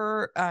Ross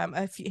for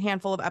a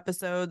handful of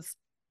episodes.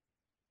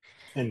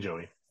 And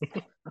Joey.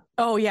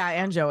 Oh yeah,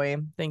 and Joey.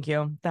 Thank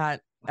you.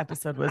 That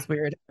episode was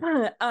weird.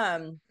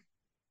 And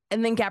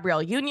then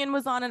Gabrielle Union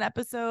was on an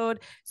episode.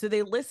 So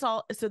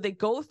they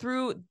go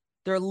through,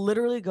 they're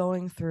literally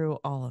going through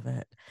all of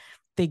it.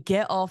 They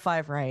get all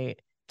 5 right.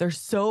 They're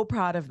so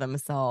proud of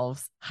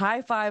themselves.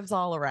 High fives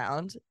all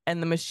around.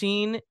 And the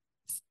machine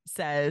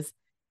says,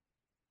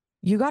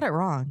 you got it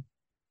wrong.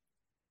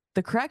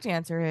 The correct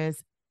answer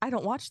is, I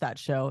don't watch that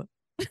show.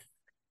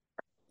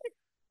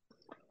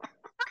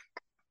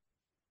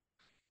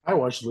 I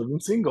watched Living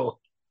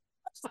Single.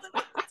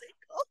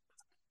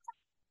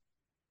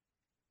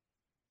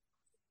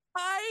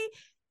 I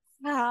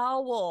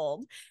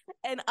howled.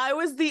 And I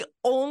was the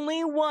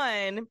only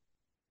one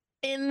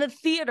in the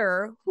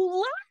theater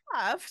who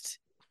laughed.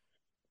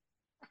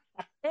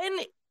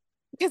 And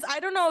because I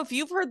don't know if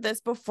you've heard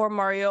this before,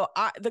 Mario,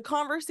 the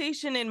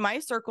conversation in my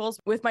circles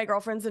with my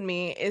girlfriends and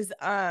me is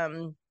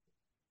Friends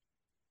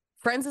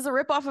is a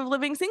ripoff of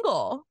Living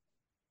Single.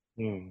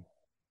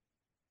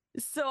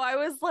 So I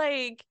was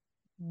like,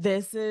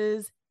 this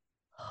is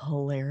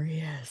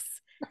hilarious.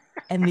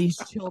 And these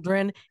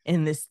children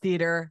in this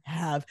theater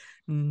have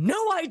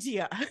no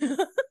idea.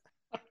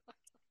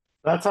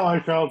 That's how I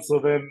felt. So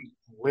then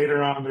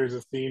later on, there's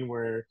a scene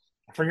where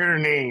I forget her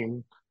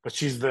name, but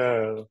she's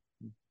the.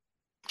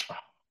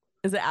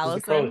 Is it What's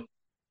it called?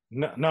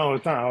 Allison? No,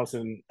 it's not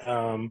Allison.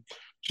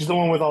 She's the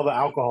one with all the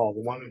alcohol,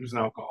 the one who's an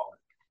alcoholic.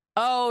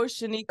 Oh,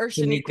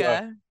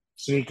 Shanika.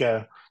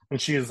 Shanika. And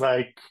she's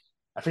like,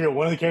 I forget,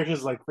 one of the characters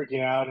is like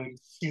freaking out and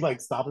she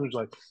like stops and she's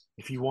like,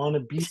 if you want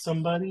to be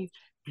somebody,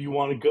 if you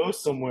want to go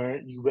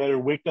somewhere, you better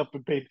wake up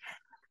and pay.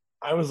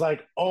 I was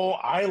like, oh,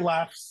 I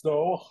laughed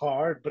so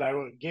hard, but I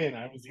was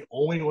the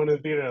only one in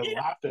the theater that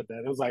laughed at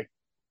that. It was like,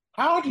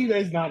 how do you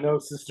guys not know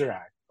Sister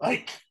Act?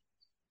 Like,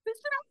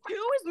 Sister Act 2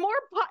 is more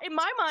in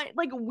my mind.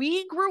 Like,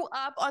 we grew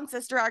up on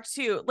Sister Act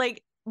 2.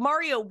 Like,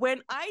 Mario,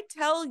 when I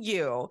tell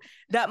you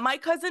that my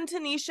cousin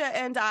Tanisha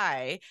and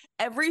I,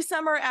 every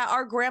summer at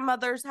our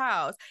grandmother's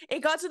house, it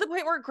got to the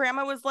point where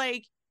grandma was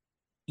like,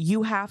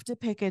 you have to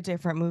pick a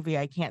different movie.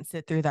 I can't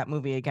sit through that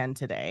movie again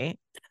today.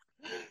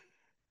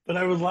 but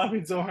I was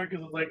laughing so hard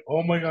because I was like,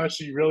 oh my gosh,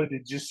 she really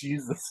did just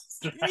use the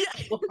Sister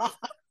Act. Yeah.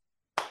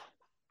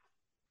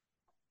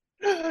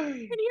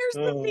 And here's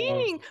the Uh,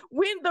 thing: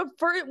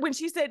 when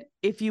she said,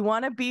 "If you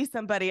want to be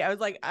somebody," I was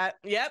like,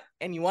 "Yep."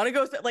 And you want to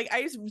go like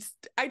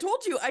I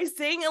told you, I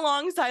sang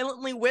along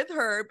silently with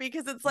her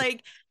because it's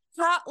like,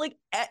 how like,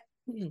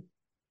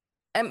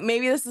 and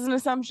maybe this is an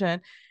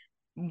assumption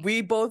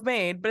we both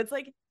made, but it's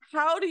like,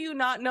 how do you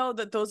not know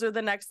that those are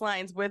the next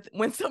lines with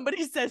when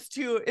somebody says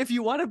to you, "If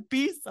you want to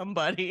be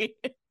somebody"?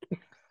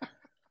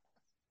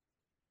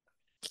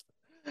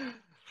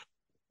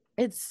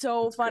 It's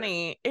so it's great.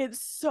 funny.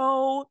 It's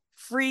so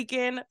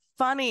freaking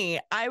funny.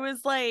 I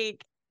was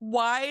like,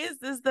 why is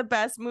this the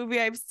best movie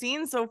I've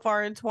seen so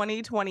far in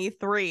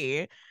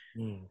 2023?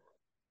 Mm.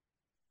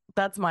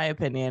 That's my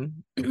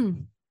opinion. That is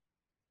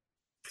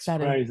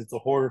Surprise! It's a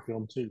horror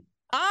film too.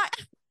 I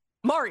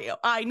Mario,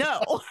 I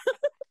know.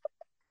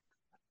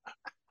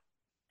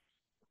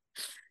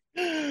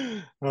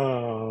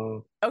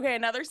 Oh. Okay,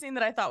 another scene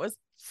that I thought was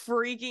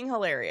freaking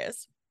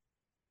hilarious.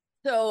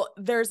 So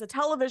there's a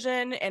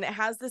television and it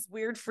has this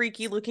weird,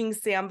 freaky looking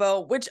Sambo,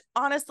 which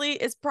honestly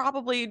is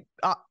probably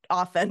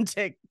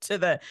authentic to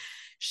the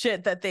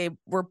shit that they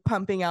were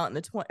pumping out in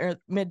the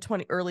mid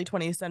 20 early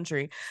 20th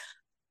century.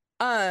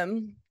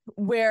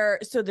 Where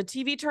so the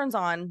TV turns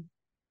on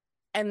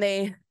and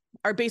they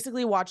are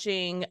basically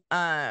watching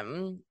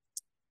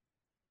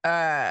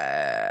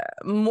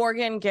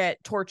Morgan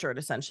get tortured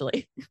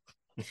essentially.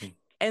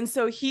 And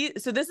so this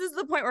is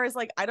the point where he's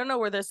like, I don't know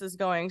where this is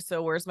going,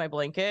 so where's my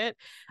blanket?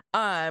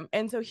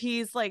 And so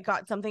he's like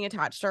got something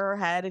attached to her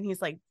head and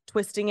he's like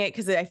twisting it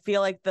because I feel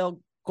like the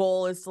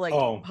goal is to like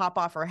Oh, pop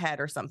off her head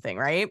or something,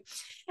 right?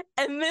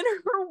 And then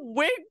her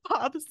wig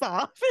pops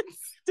off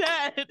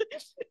instead. And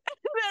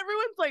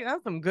everyone's like,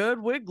 that's some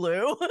good wig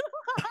glue.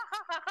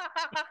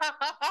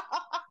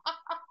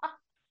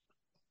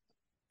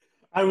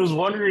 I was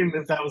wondering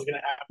if that was going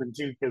to happen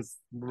too, because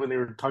when they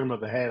were talking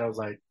about the head, I was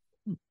like,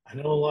 I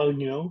know a lot of,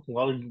 a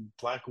lot of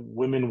black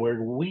women wear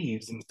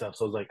weaves and stuff.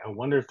 So I was like, I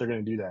wonder if they're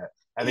going to do that.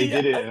 And they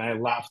Yeah. did it, and I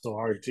laughed so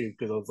hard too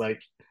because I was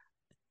like,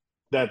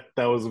 that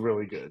was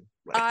really good.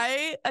 Like,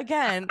 I,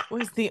 again,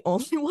 was the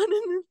only one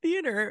in the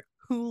theater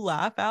who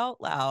laugh out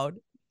loud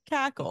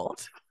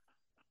cackled.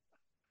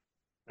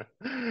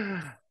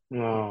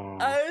 oh,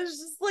 I was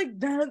just like,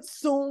 that's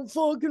so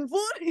fucking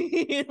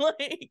funny.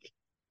 Like,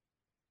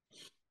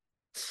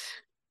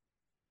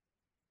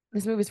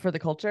 this movie's for the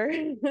culture.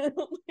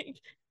 Like,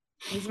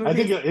 this I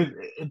think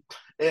movie's,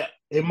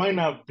 it might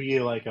not be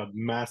like a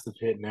massive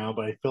hit now,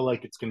 but I feel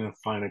like it's going to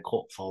find a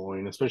cult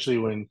following, especially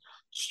when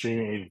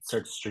streaming it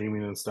starts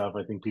streaming and stuff.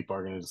 I think people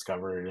are going to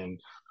discover it, and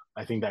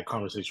I think that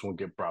conversation will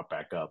get brought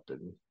back up.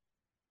 And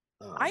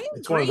I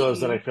it's one of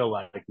those that I agree. feel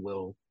like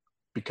will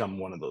become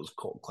one of those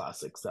cult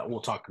classics that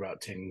we'll talk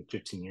about 10,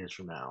 15 years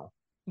from now.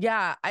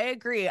 Yeah, I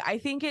agree. I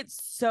think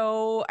it's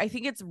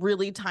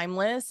really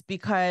timeless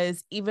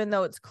because even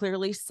though it's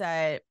clearly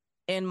set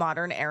in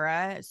modern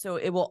era, so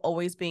it will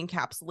always be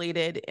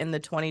encapsulated in the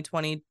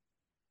 2020,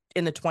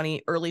 in the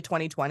 20 early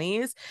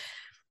 2020s.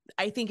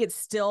 I think it's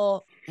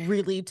still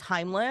really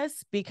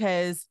timeless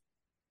because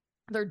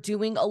they're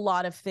doing a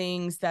lot of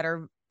things that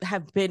are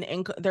have been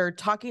in, they're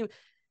talking,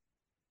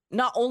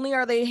 not only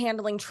are they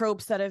handling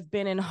tropes that have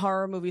been in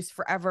horror movies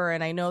forever,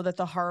 and I know that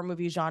the horror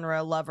movie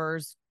genre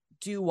lovers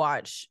do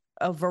watch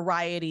a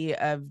variety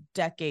of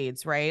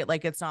decades, right?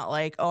 Like it's not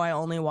like, oh, I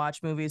only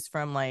watch movies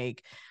from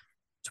like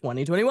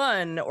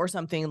 2021 or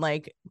something.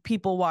 Like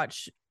people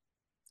watch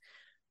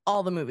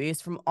all the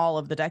movies from all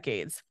of the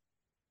decades.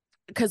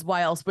 Because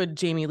why else would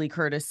Jamie Lee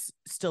Curtis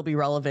still be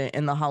relevant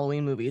in the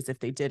Halloween movies if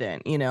they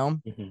didn't, you know?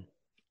 Mm-hmm.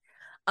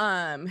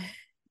 Um,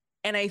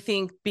 and I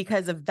think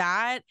because of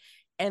that,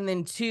 and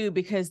then two,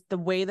 because the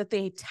way that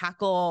they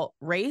tackle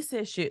race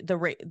issue,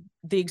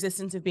 the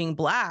existence of being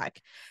black,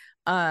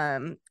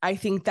 I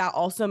think that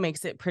also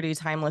makes it pretty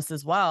timeless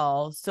as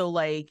well. So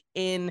like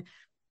in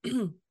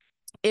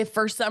if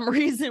for some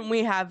reason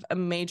we have a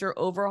major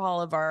overhaul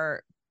of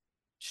our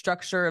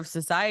structure of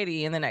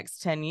society in the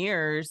next 10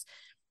 years,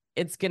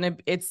 it's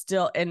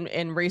still, and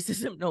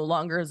racism no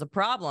longer is a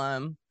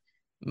problem.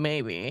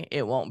 Maybe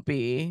it won't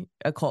be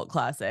a cult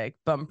classic,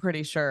 but I'm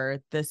pretty sure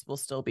this will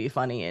still be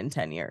funny in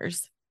 10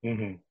 years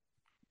Mm-hmm.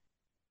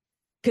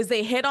 because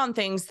they hit on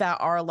things that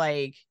are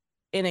like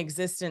in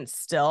existence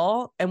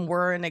still and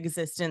were in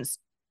existence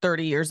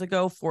 30 years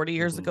ago, 40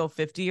 years Mm-hmm. ago,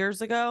 50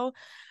 years ago.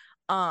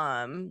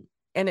 Um,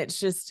 and it's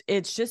just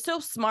so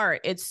smart.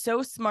 It's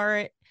so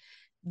smart.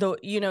 Though,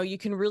 you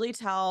can really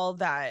tell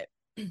that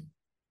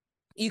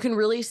you can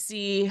really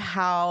see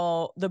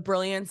how the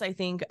brilliance, I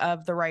think,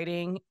 of the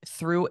writing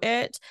through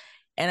it.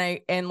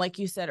 And like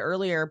you said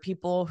earlier,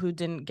 people who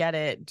didn't get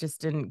it just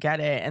didn't get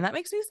it. And that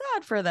makes me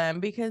sad for them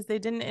because they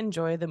didn't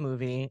enjoy the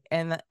movie.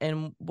 And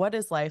what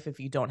is life if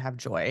you don't have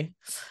joy?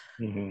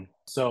 Mm-hmm.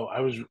 So I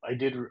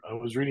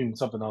was reading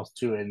something else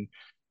too, and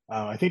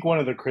I think one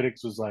of the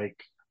critics was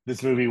like,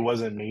 "This movie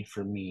wasn't made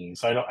for me."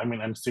 So I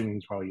mean, I'm assuming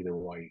he's probably either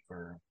white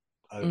or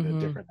a Mm-hmm.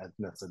 different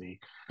ethnicity.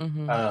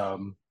 Mm-hmm.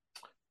 Um,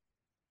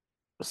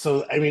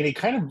 so I mean,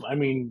 I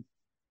mean,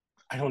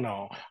 I don't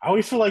know. I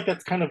always feel like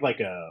that's kind of like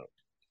a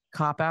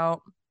Cop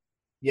out.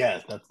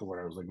 Yeah, that's the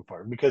word I was looking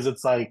for. Because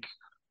it's like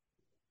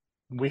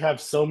we have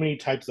so many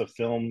types of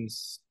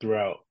films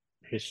throughout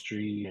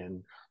history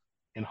and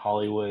in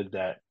Hollywood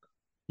that,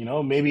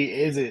 maybe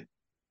isn't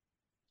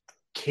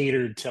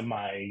catered to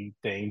my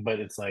thing, but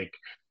it's like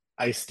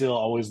I still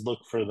always look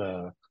for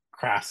the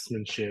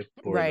craftsmanship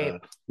or Right. the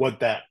what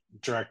that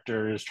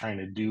director is trying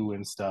to do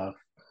and stuff.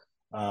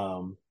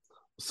 Um,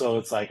 so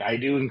it's like I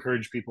do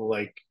encourage people,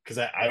 like, because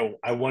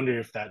I wonder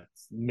if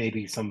that's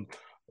maybe some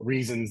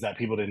reasons that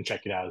people didn't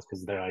check it out is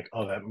because they're like,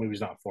 oh, that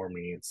movie's not for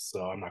me,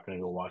 so I'm not going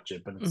to go watch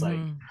it. But it's like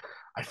Hmm.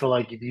 I feel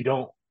like if you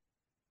don't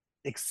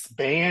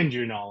expand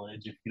your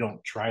knowledge, if you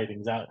don't try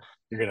things out,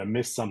 you're going to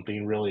miss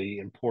something really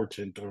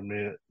important or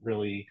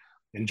really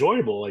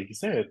enjoyable, like you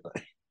said.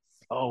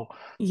 Oh,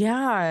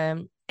 Yeah.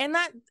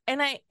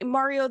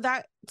 Mario,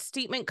 that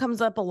statement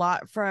comes up a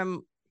lot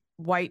from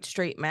white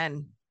straight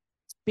men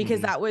because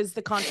mm-hmm. that was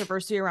the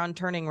controversy around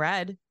Turning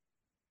Red,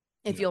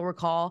 if Yeah. you'll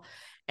recall.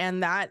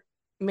 And that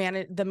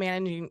the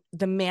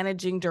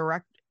managing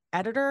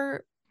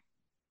editor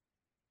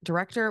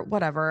director,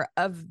 whatever,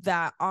 of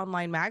that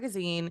online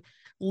magazine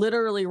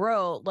literally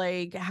wrote,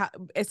 like,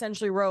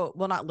 essentially wrote,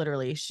 well, not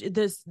literally,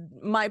 this,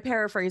 my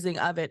paraphrasing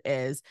of it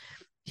is,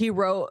 he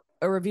wrote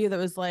a review that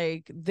was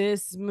like,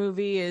 this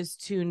movie is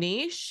too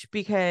niche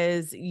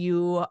because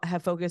you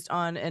have focused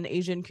on an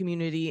Asian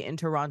community in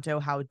Toronto.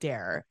 How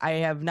dare. I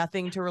have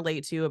nothing to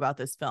relate to about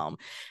this film.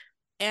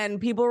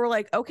 And people were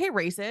like, okay,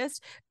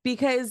 racist,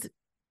 because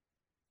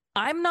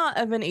I'm not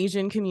of an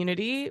Asian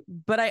community,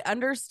 but I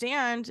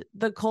understand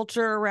the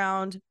culture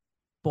around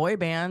boy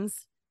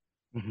bands,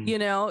 Mm-hmm. you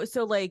know?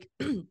 So, like,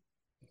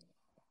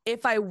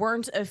 if I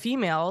weren't a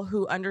female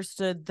who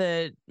understood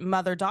the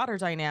mother daughter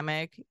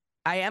dynamic,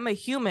 I am a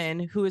human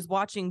who is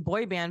watching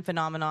boy band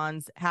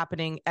phenomenons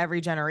happening every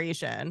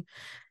generation.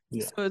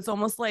 Yeah. So it's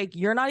almost like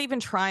you're not even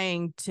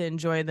trying to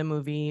enjoy the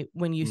movie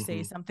when you say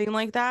Mm-hmm. something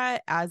like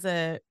that as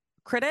a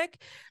critic,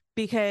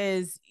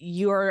 because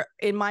you're,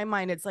 in my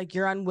mind, it's like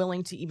you're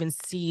unwilling to even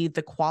see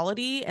the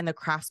quality and the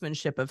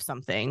craftsmanship of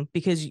something.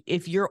 Because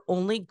if your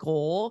only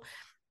goal,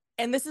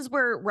 and this is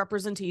where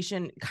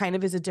representation kind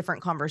of is a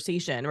different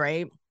conversation,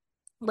 right?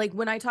 Like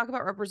when I talk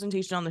about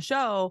representation on the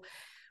show,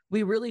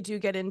 we really do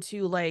get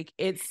into, like,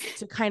 it's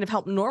to kind of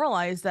help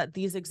normalize that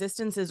these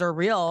existences are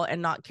real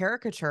and not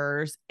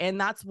caricatures. And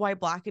that's why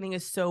Blackening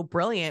is so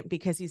brilliant,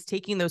 because he's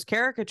taking those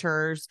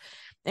caricatures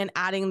and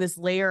adding this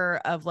layer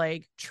of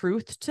like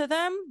truth to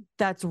them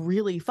that's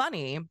really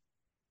funny.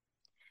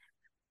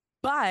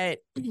 But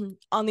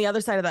on the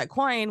other side of that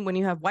coin, when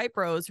you have white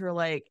bros who are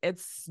like,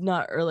 it's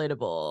not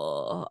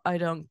relatable, I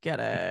don't get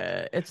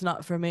it, it's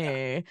not for Yeah.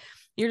 me,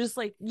 you're just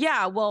like,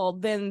 yeah, well,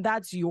 then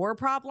that's your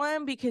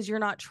problem, because you're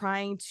not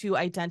trying to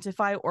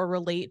identify or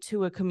relate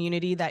to a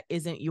community that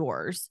isn't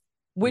yours,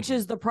 which Mm-hmm.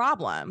 is the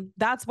problem.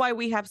 That's why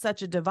we have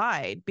such a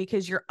divide,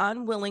 because you're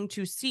unwilling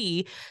to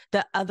see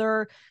that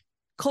other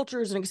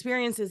cultures and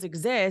experiences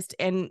exist,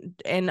 and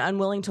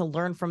unwilling to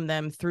learn from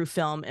them through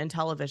film and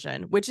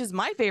television, which is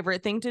my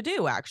favorite thing to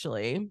do,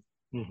 actually.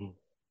 Mm-hmm.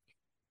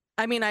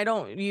 I mean, I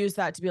don't use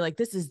that to be like,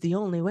 this is the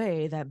only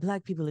way that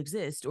black people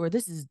exist, or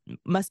this is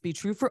must be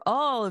true for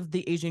all of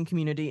the Asian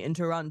community in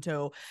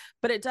Toronto,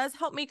 but it does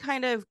help me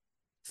kind of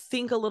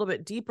think a little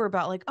bit deeper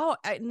about, like, oh,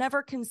 I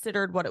never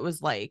considered what it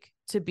was like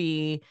to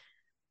be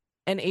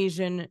an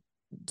Asian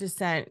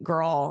descent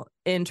girl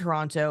in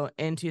Toronto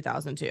in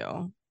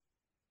 2002.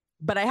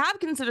 But I have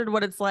considered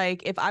what it's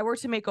like if I were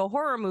to make a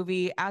horror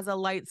movie as a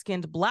light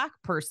skinned black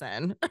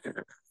person.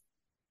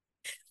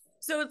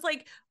 So it's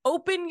like,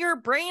 open your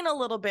brain a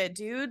little bit,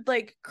 dude.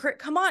 Like,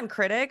 come on,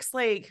 critics.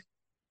 Like,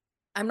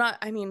 I'm not,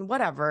 I mean,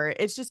 whatever.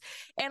 It's just,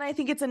 and I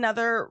think it's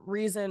another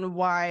reason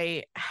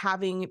why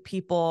having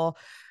people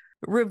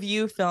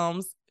review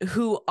films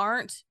who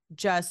aren't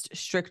just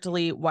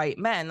strictly white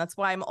men. That's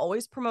why I'm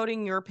always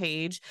promoting your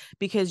page,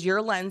 because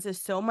your lens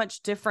is so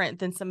much different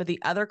than some of the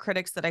other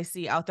critics that I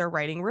see out there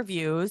writing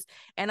reviews.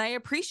 And I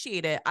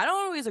appreciate it. I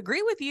don't always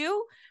agree with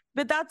you,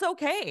 but that's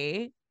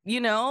okay.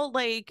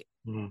 Like,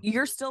 Mm-hmm.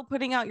 you're still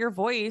putting out your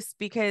voice,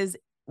 because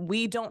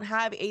we don't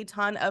have a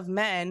ton of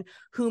men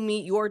who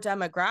meet your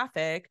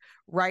demographic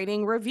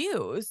writing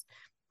reviews.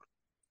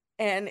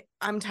 And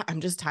I'm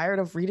just tired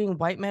of reading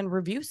white men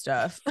review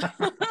stuff.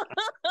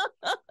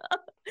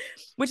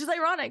 Which is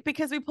ironic,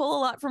 because we pull a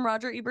lot from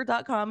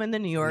RogerEbert.com and the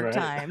New York Right.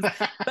 Times.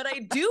 But I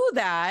do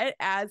that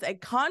as a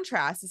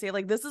contrast to say,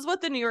 like, this is what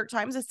the New York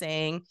Times is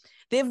saying.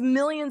 They have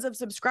millions of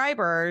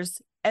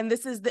subscribers, and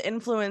this is the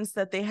influence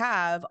that they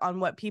have on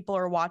what people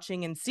are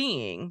watching and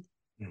seeing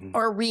Mm-hmm.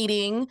 or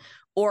reading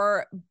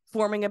or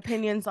forming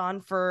opinions on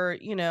for,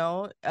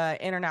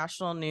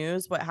 international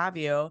news, what have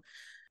you.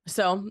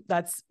 So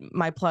that's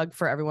my plug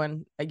for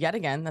everyone. Yet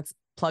again, that's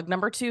plug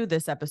number 2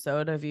 this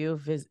episode of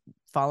you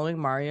following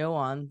Mario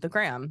on the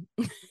gram.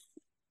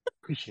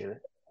 Appreciate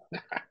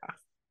it.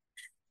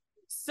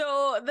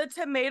 So the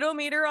tomato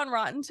meter on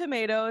Rotten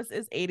Tomatoes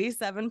is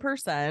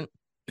 87%,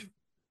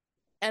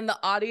 and the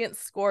audience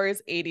score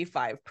is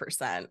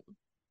 85%.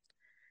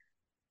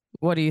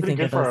 What do you Pretty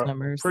think of good for those a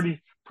numbers?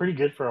 pretty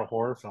good for a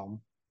horror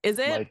film. Is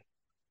it? Like,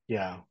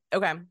 Yeah.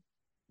 Okay.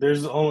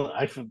 There's only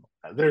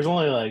there's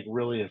only like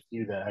really a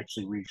few that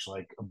actually reach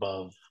like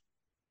above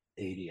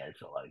 80, I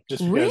feel like.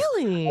 Just because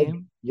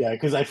Really? yeah,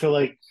 because I feel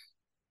like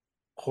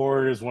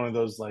horror is one of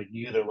those like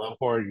you either love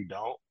horror or you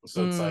don't.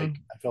 So it's like Mm,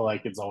 I feel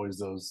like it's always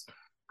those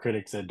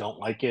critics that don't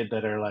like it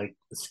that are like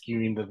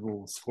skewing the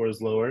little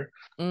scores lower.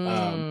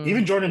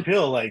 Even mm. Jordan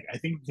Peele, like I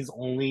think his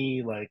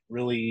only like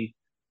really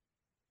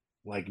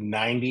like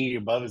 90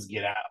 above is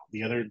Get Out.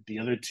 The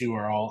other two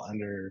are all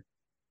under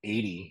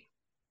 80.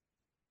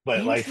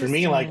 But like for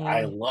me, like I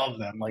Interesting. love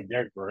them. Like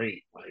they're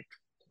great. Like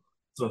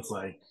so it's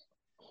like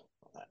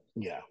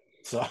yeah.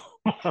 So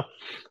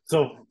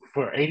so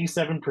for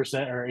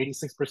 87% or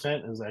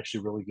 86% is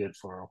actually really good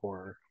for a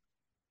horror.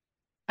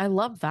 I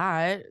love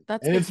that.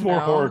 That's And good it's to more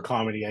horror know.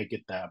 comedy, I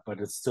get that, but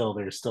it's still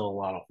there's still a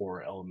lot of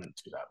horror element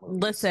to that movie.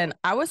 Listen, So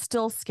I was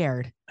still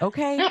scared.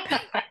 Okay.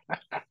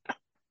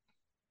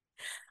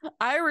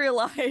 I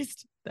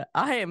realized that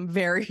I am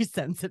very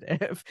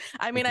sensitive.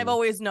 I mean, I've mhm,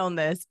 always known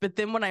this, but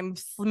then when I'm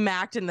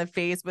smacked in the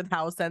face with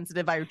how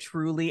sensitive I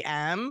truly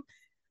am,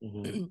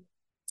 mhm.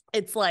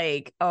 it's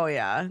like, oh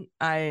yeah,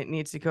 I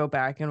need to go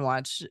back and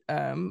watch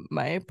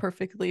my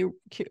perfectly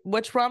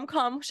which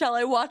rom-com shall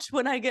I watch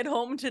when I get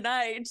home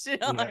tonight?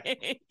 Yeah,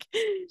 Like,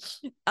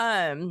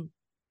 um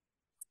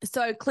so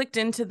I clicked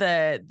into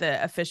the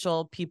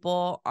official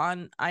people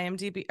on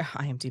IMDb,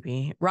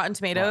 Rotten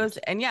Tomatoes,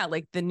 right. and yeah,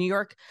 like the New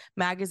York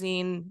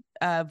Magazine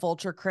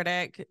Vulture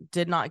critic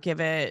did not give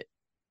it.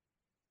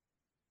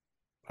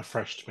 A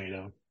fresh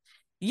tomato.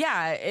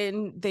 Yeah,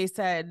 and they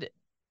said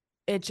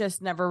it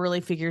just never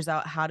really figures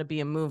out how to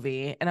be a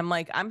movie. And I'm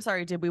like, I'm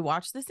sorry, did we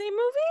watch the same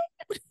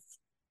movie?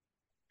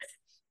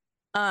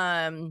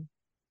 Um,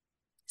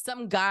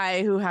 some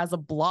guy who has a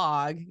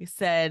blog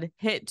said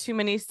hit too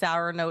many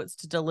sour notes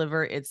to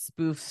deliver its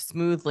spoof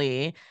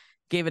smoothly.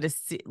 Gave it a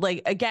C.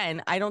 Like,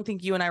 again, I don't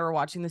think you and I were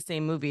watching the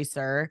same movie,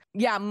 sir.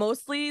 Yeah,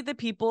 mostly the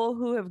people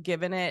who have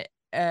given it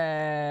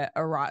a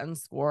rotten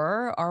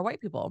score are white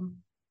people.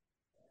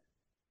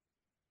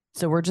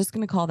 So we're just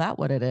going to call that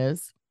what it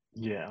is.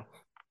 Yeah.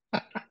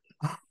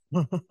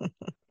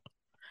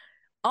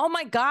 Oh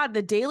my God,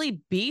 the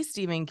Daily Beast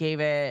even gave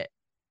it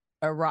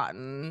a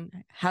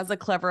rotten, has a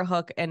clever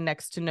hook and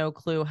next to no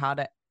clue how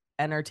to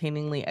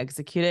entertainingly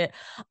execute it.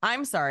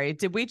 I'm sorry,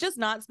 did we just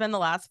not spend the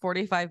last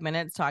 45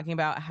 minutes talking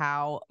about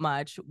how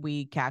much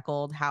we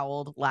cackled,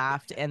 howled,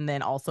 laughed, and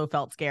then also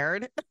felt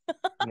scared?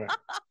 Right.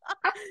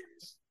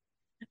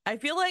 I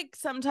feel like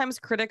sometimes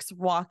critics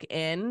walk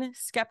in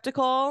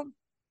skeptical.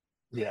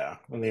 Yeah.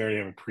 And they already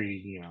have a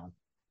pre.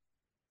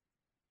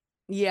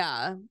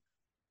 Yeah.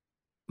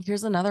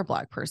 Here's another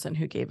black person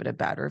who gave it a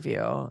bad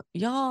review.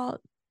 Y'all,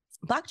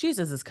 Black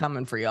Jesus is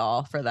coming for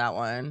y'all for that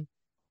one.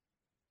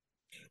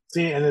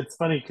 See, and it's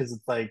funny because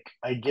it's like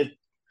I get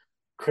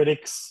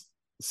critics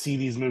see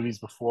these movies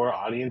before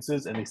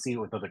audiences and they see it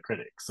with other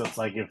critics. So it's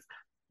like if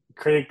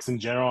critics in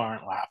general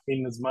aren't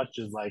laughing as much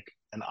as like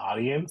an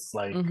audience,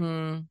 like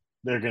Mm-hmm.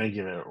 they're gonna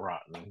give it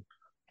rotten.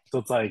 So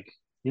it's like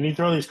you need to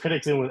throw these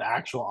critics in with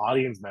actual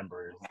audience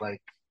members,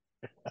 like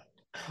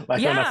on a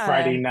Yeah.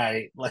 Friday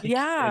night, like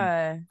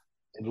Yeah.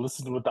 and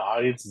listen to what the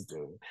audience is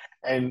doing.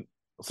 And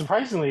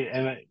surprisingly,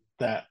 and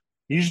that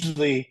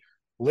usually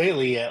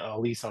lately, at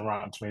least on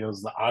Rotten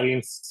Tomatoes, the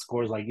audience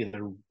scores like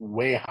either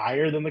way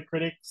higher than the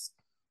critics,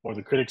 or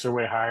the critics are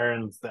way higher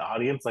and the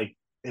audience. Like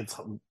it's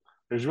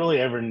there's really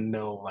ever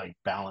no like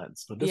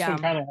balance, but this one Yeah.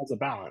 kind of has a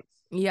balance.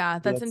 Yeah, So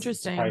that's that's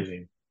interesting.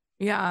 surprising.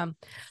 Yeah.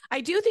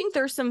 I do think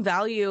there's some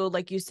value,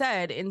 like you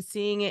said, in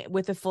seeing it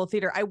with a full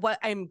theater.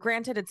 I'm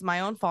granted it's my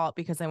own fault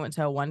because I went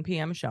to a 1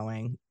 p.m.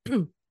 showing,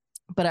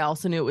 but I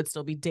also knew it would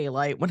still be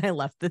daylight when I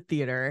left the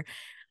theater.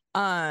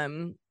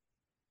 Um,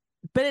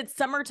 but it's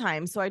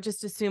summertime, so I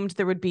just assumed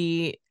there would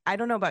be, I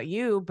don't know about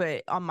you,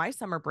 but on my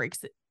summer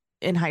breaks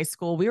in high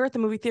school, we were at the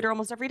movie theater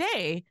almost every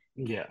day.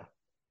 Yeah,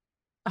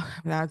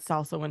 That's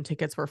also when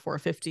tickets were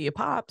 4.50 a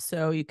pop,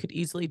 so you could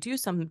easily do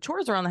some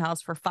chores around the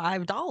house for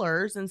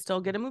 $5 and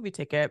still get a movie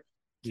ticket.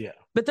 yeah,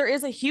 But there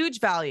is a huge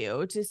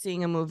value to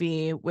seeing a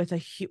movie with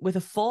a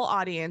full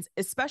audience,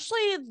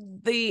 especially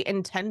the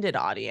intended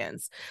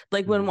audience.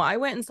 Like when mm-hmm. I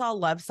went and saw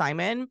Love,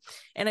 Simon,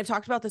 and I've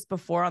talked about this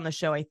before on the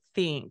show, I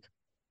think.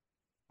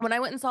 When I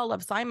went and saw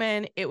Love,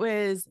 Simon, it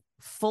was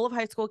full of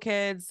high school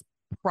kids,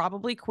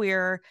 probably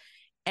queer,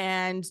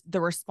 and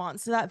the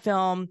response to that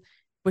film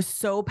was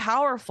so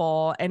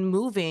powerful and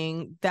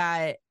moving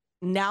that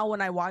now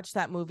when I watch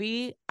that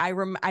movie,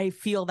 I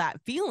feel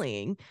that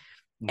feeling,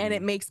 and it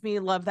Mm-hmm. makes me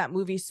love that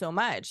movie so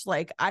much.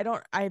 Like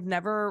I've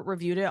never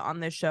reviewed it on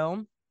this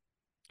show,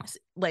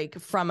 like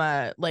from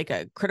a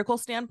critical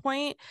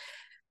standpoint,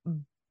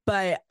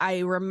 but I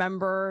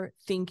remember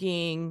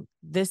thinking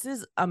this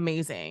is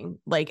amazing.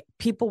 Like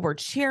people were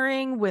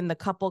cheering when the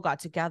couple got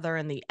together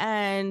in the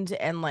end,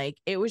 and like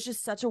it was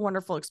just such a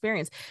wonderful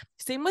experience.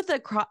 Same with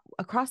the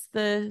Across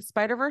the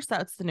Spider-Verse.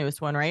 That's the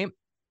newest one, right?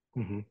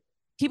 Mm-hmm.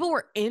 people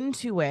were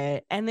into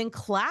it and then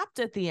clapped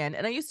at the end.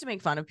 And I used to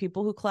make fun of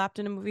people who clapped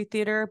in a movie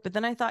theater, but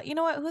then I thought, you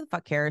know what? Who the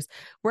fuck cares?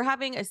 We're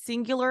having a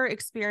singular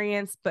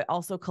experience, but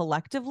also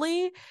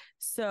collectively.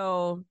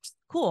 So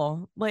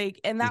cool.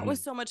 Like, and that was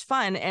Mhm. so much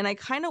fun. And I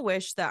kind of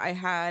wish that I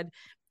had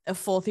a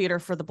full theater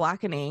for the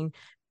Blackening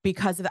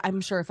because of,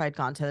 I'm sure if I'd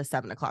gone to the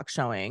 7 o'clock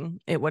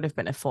showing, it would have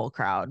been a full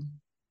crowd.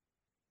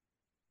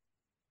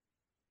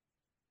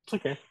 It's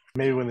okay.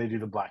 Maybe when they do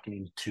the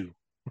Blackening 2.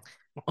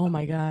 Oh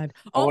my God.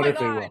 I Oh wonder my if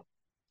they God. will.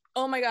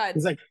 Oh my God.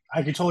 It's like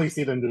I could totally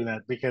see them doing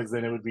that because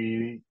then it would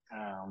be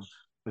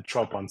the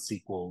trope on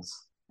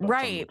sequels, but from the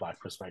Right. black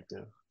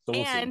perspective. So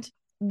we'll see. And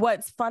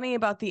what's funny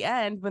about the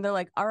end when they're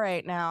like, all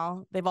right,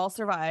 now they've all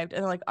survived.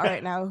 And they're like, all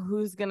right, now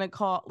who's going to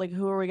call? Like,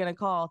 who are we going to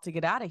call to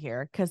get out of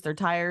here? Because their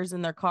tires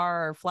in their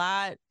car are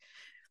flat.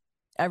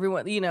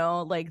 Everyone,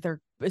 like they're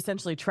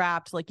essentially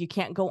trapped. Like, you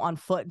can't go on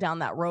foot down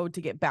that road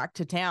to get back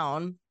to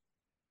town.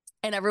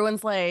 And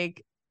everyone's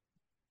like,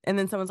 and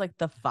then someone's like,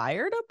 the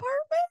fire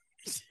department?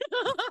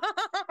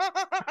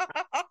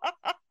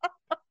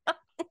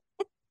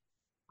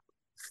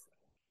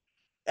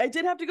 I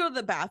did have to go to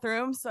the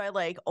bathroom, so I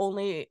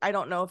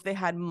don't know if they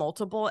had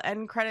multiple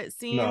end credit No,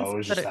 scenes, it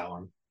was but just that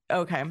one.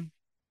 okay.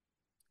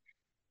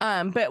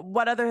 But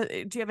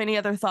do you have any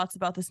other thoughts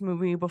about this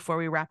movie before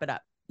we wrap it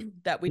up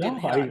that we didn't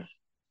No, hit on?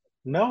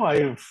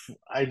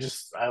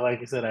 I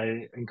like I said,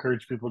 I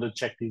encourage people to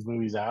check these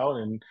movies out,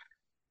 and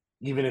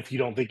even if you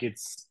don't think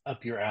it's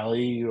up your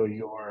alley or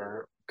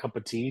your cup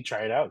of tea, try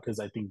it out because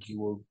I think you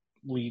will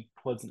be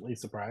pleasantly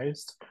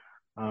surprised.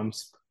 Um,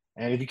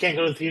 and if you can't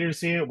go to the theater to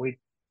see it, wait,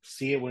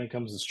 see it when it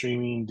comes to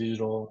streaming,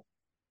 digital,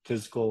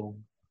 physical.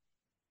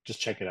 Just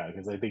check it out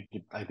because I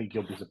think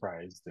you'll be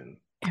surprised and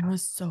It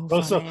was so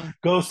go so funny.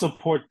 go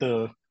support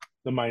the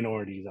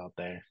minorities out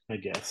there. I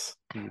guess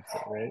you would say,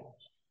 right?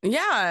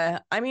 Yeah,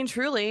 I mean,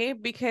 truly,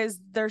 because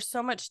there's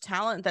so much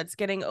talent that's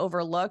getting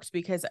overlooked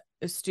because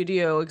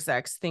studio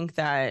execs think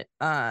that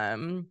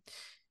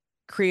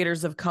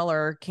creators of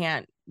color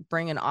can't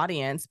bring an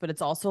audience, but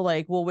it's also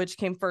like, well, which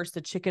came first,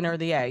 the chicken or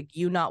the egg?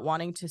 You not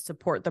wanting to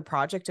support the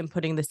project and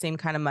putting the same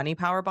kind of money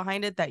power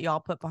behind it that y'all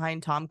put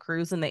behind Tom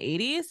Cruise in the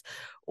 80s?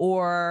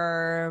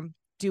 Or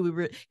do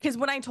we because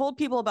when I told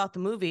people about the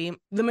movie,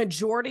 the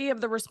majority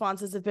of the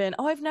responses have been,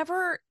 oh, I've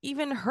never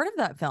even heard of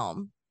that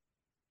film.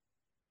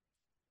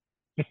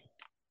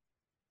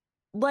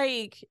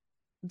 Like,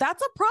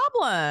 that's a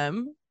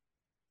problem.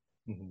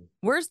 Mm-hmm.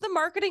 Where's the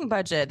marketing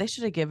budget? They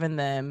should have given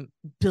them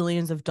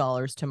billions of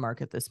dollars to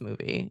market this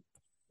movie.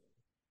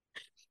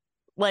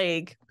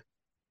 Like,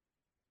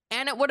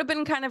 and it would have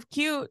been kind of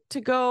cute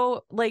to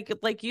go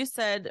like you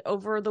said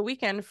over the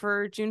weekend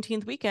for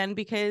Juneteenth weekend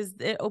because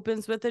it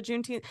opens with the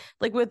Juneteenth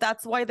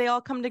that's why they all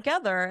come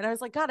together. And I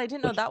was like, God, I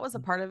didn't know Which that was a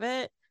part of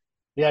it.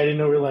 Yeah, I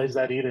didn't realize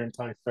that either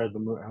until I started the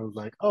movie. I was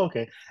like, oh,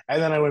 okay. And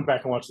then I went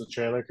back and watched the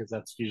trailer because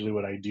that's usually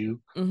what I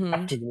do Mm-hmm.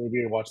 after the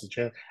movie. I watch the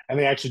trailer, and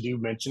they actually do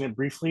mention it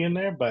briefly in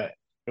there, but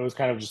it was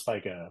kind of just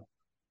like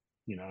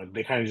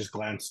they kind of just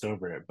glanced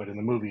over it. But in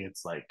the movie,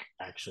 it's like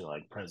actually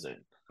like present.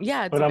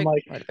 Yeah, it's But a I'm big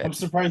like, part of I'm it.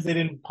 surprised they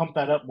didn't pump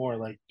that up more,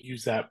 like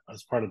use that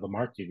as part of the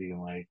marketing,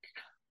 like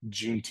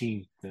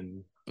Juneteenth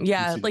and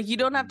Yeah, consider like you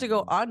don't have to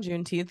go on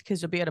Juneteenth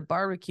because you'll be at a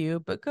barbecue,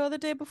 but go the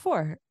day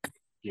before.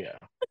 yeah.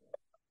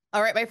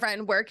 All right, my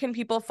friend, where can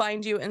people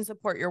find you and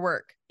support your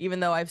work?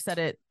 Even though I've said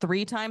it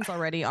 3 times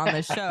already on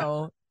this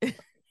show.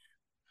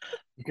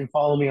 You can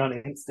follow me on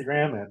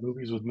Instagram at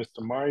Movies with Mr.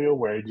 Mario,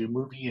 where I do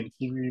movie and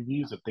TV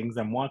reviews of things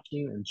I'm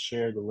watching and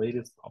share the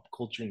latest pop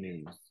culture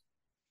news.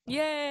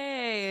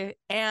 Yay.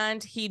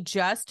 And he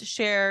just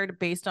shared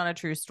based on a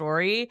true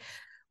story,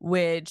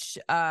 which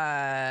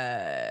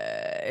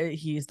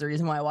he's the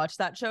reason why I watched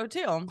that show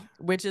too,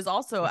 which is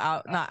also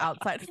not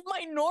outside of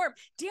my norm.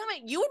 Damn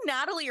it, you and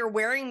Natalie are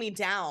wearing me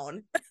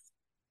down.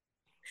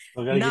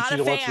 So I gotta get Not you a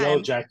to watch Yellow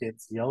fan.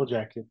 Jackets. Yellow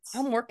Jackets.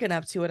 I'm working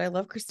up to it. I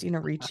love Christina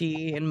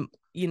Ricci and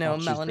Oh,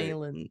 she's Melanie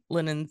great.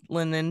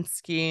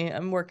 Lininsky.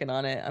 I'm working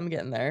on it. I'm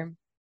getting there. I'm getting there.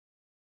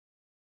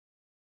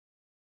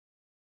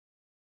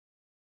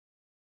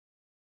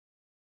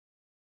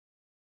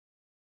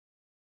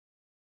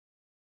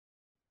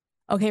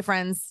 Okay,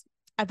 friends.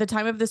 At the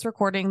time of this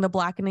recording, The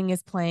Blackening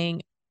is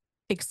playing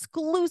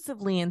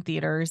exclusively in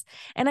theaters,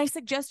 and I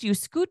suggest you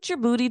scoot your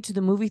booty to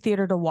the movie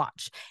theater to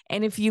watch.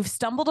 And if you've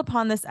stumbled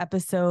upon this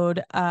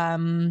episode,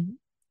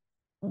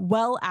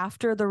 well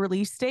after the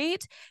release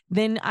date,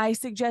 then I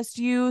suggest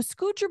you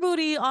scoot your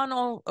booty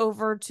on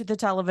over to the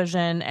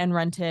television and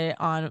rent it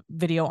on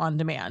video on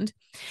demand.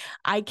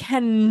 I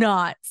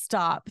cannot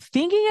stop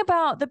thinking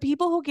about the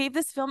people who gave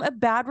this film a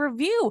bad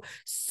review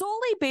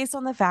solely based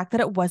on the fact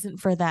that it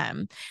wasn't for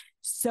them.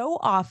 So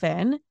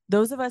often,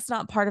 those of us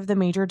not part of the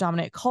major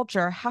dominant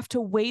culture have to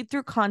wade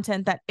through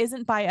content that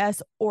isn't by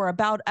us or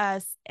about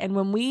us. And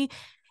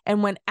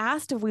when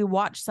asked if we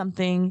watch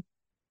something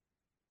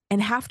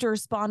and have to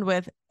respond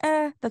with,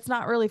 that's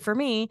not really for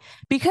me,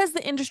 because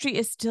the industry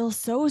is still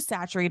so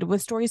saturated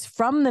with stories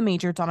from the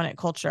major dominant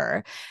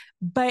culture.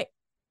 But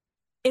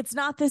it's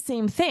not the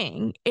same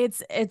thing.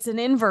 It's an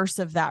inverse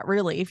of that,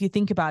 really, if you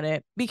think about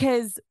it,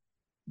 because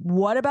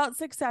What about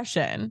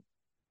Succession?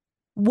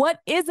 What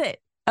is it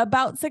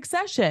about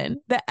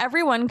Succession that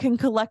everyone can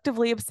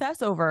collectively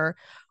obsess over?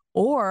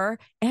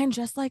 And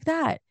just like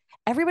that,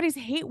 everybody's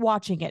hate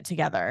watching it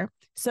together.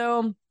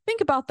 So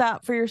think about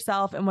that for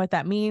yourself and what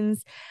that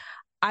means.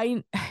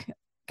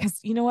 Because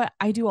you know what?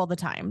 I do all the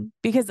time.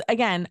 Because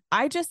again,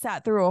 I just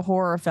sat through a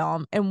horror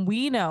film, and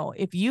we know,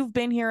 if you've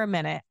been here a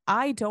minute,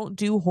 I don't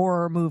do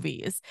horror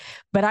movies,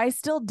 but I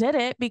still did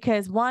it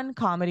because one,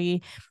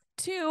 comedy,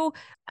 two,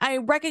 I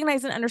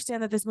recognize and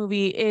understand that this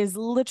movie is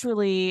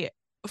literally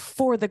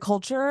for the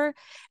culture.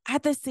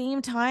 At the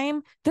same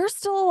time, there's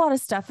still a lot of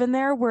stuff in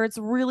there where it's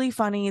really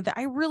funny that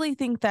I really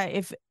think that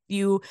if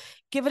you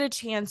give it a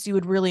chance, you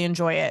would really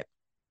enjoy it.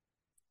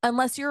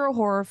 Unless you're a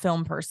horror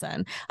film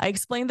person. I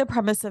explained the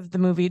premise of the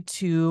movie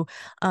to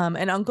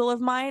an uncle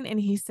of mine, and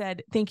he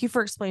said, "Thank you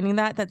for explaining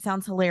that. That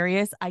sounds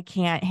hilarious. I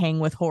can't hang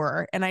with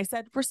horror." And I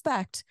said,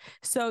 "Respect."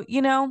 So,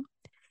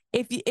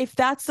 if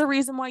that's the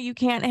reason why you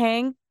can't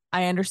hang,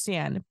 I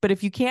understand. But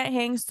if you can't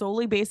hang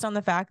solely based on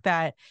the fact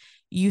that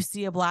you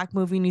see a Black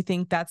movie and you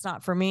think that's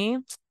not for me,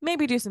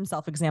 maybe do some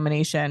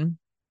self-examination.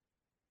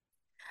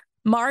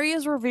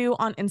 Maria's review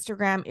on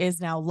Instagram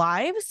is now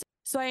live,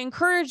 so I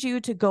encourage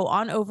you to go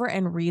on over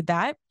and read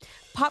that.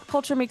 Pop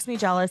Culture Makes Me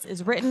Jealous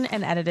is written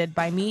and edited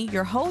by me,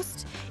 your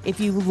host. If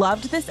you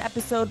loved this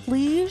episode,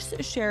 please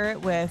share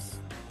it with,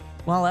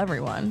 well,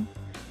 everyone,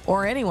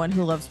 or anyone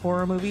who loves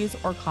horror movies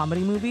or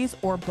comedy movies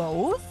or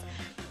both.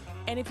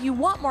 And if you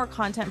want more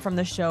content from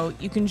the show,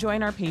 you can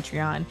join our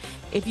Patreon.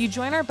 If you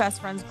join our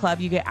Best Friends Club,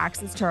 you get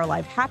access to our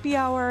live happy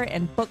hour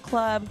and book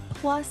club,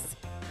 plus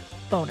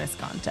bonus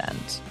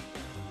content.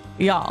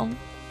 Y'all,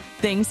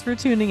 thanks for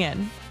tuning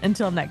in.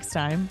 Until next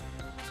time.